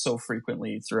times, so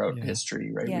frequently throughout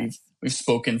history, right? Yes. We've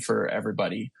spoken for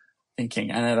everybody thinking,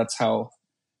 and that's how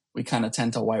we kind of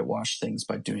tend to whitewash things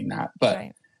by doing that. But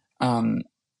right.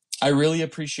 I really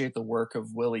appreciate the work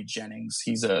of Willie Jennings.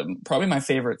 He's probably my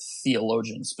favorite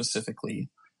theologian specifically,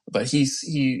 but he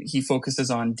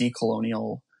focuses on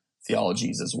decolonial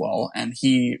theologies as well. And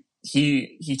he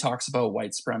talks about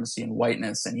white supremacy and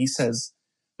whiteness. And he says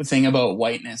the thing about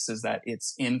whiteness is that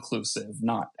it's inclusive,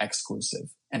 not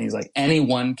exclusive. And he's like,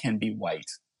 anyone can be white,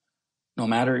 no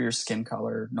matter your skin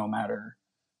color, no matter,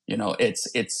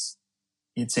 it's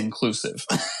inclusive.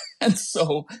 And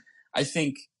so I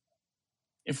think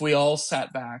if we all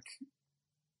sat back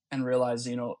and realized,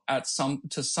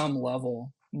 to some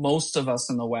level, most of us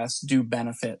in the West do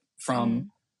benefit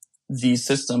from these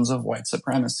systems of white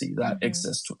supremacy that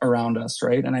exist around us,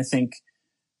 right? And I think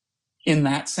in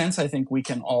that sense, I think we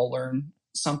can all learn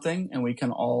something and we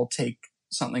can all take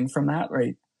something from that,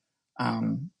 right?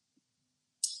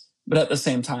 But at the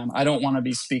same time, I don't want to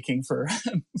be speaking for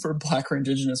Black or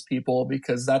Indigenous people,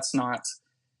 because it's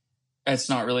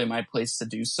not really my place to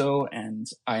do so. And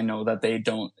I know that they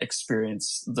don't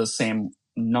experience the same,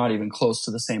 not even close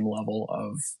to the same level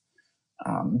of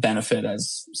benefit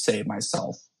as, say,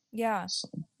 myself. Yeah. So.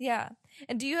 Yeah.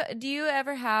 And do you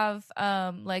ever have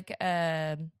like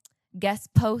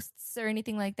guest posts or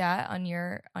anything like that on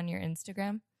your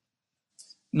Instagram?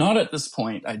 Not at this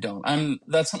point. I don't.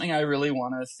 That's something I really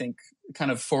want to think, kind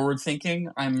of forward thinking.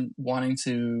 I'm wanting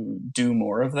to do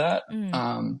more of that.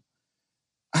 I'm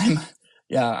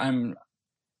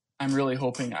really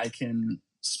hoping I can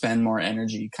spend more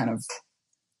energy kind of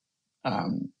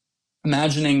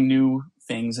imagining new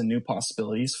things and new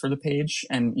possibilities for the page,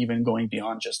 and even going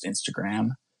beyond just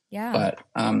Instagram. Yeah. But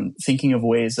thinking of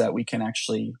ways that we can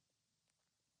actually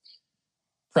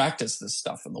practice this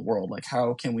stuff in the world. Like,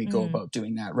 how can we go about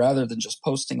doing that rather than just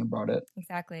posting about it?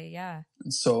 Exactly. Yeah.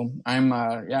 And so I'm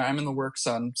in the works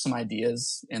on some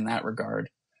ideas in that regard.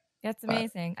 That's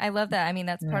amazing. I love that. I mean,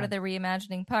 that's part of the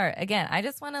reimagining part. Again, I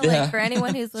just want to, like, for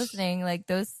anyone who's listening, like,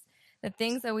 the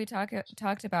things that we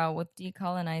talked about with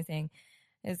decolonizing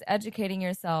is educating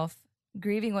yourself,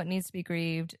 grieving what needs to be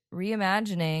grieved,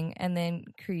 reimagining, and then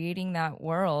creating that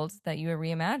world that you have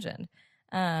reimagined.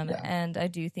 And I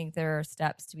do think there are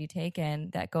steps to be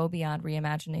taken that go beyond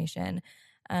reimagination,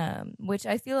 which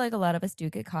I feel like a lot of us do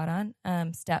get caught on,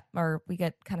 we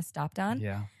get kind of stopped on.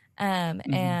 Yeah.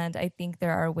 And I think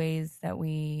there are ways that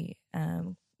we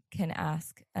can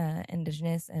ask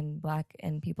Indigenous and Black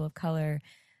and people of color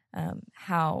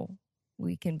how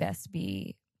we can best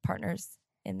be partners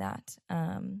in that,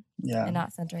 and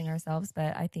not centering ourselves.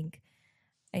 But I think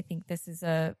this is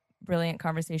a brilliant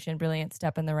conversation, brilliant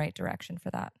step in the right direction for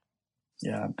that.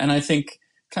 Yeah. And I think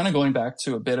kind of going back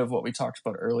to a bit of what we talked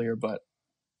about earlier, but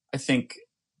I think,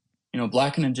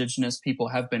 Black and Indigenous people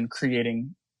have been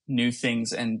creating new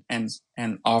things and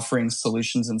offering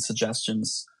solutions and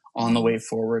suggestions on the way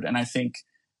forward. And I think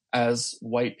as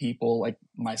white people, like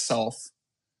myself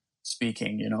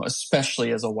speaking,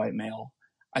 especially as a white male,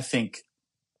 I think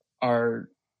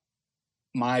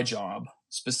my job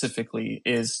specifically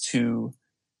is to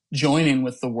join in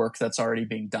with the work that's already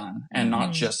being done and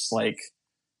not just like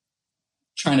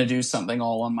trying to do something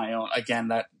all on my own. Again,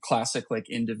 that classic like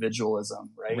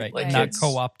individualism, right? Like not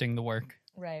co-opting the work.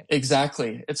 Right.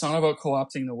 Exactly. It's not about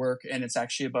co-opting the work, and it's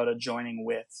actually about a joining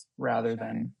with rather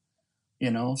than,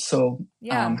 so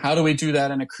how do we do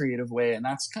that in a creative way? And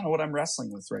that's kind of what I'm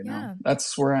wrestling with right now.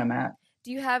 That's where I'm at.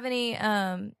 Do you have any,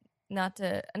 not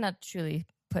truly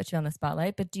put you on the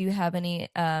spotlight, but do you have any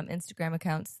Instagram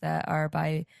accounts that are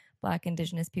by Black,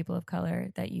 Indigenous people of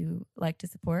color that you like to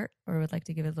support or would like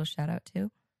to give a little shout out to?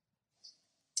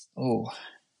 Oh,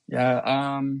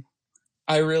 yeah.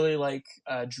 I really like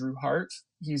Drew Hart.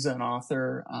 He's an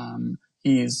author.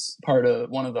 He's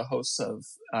one of the hosts of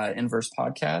Inverse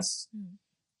Podcast.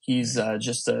 He's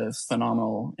just a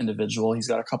phenomenal individual. He's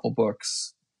got a couple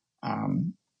books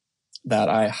that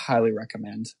I highly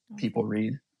recommend people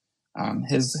read.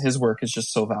 His work is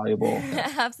just so valuable.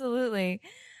 Absolutely.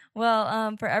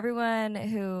 Well, for everyone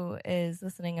who is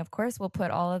listening, of course, we'll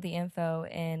put all of the info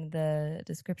in the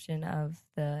description of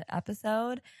the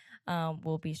episode.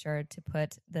 We'll be sure to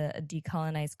put the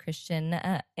Decolonized Christian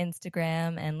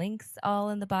Instagram and links all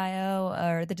in the bio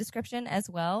or the description as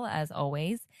well, as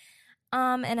always.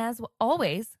 And as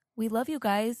always, we love you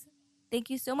guys. Thank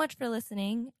you so much for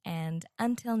listening. And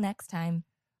until next time,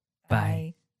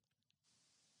 bye.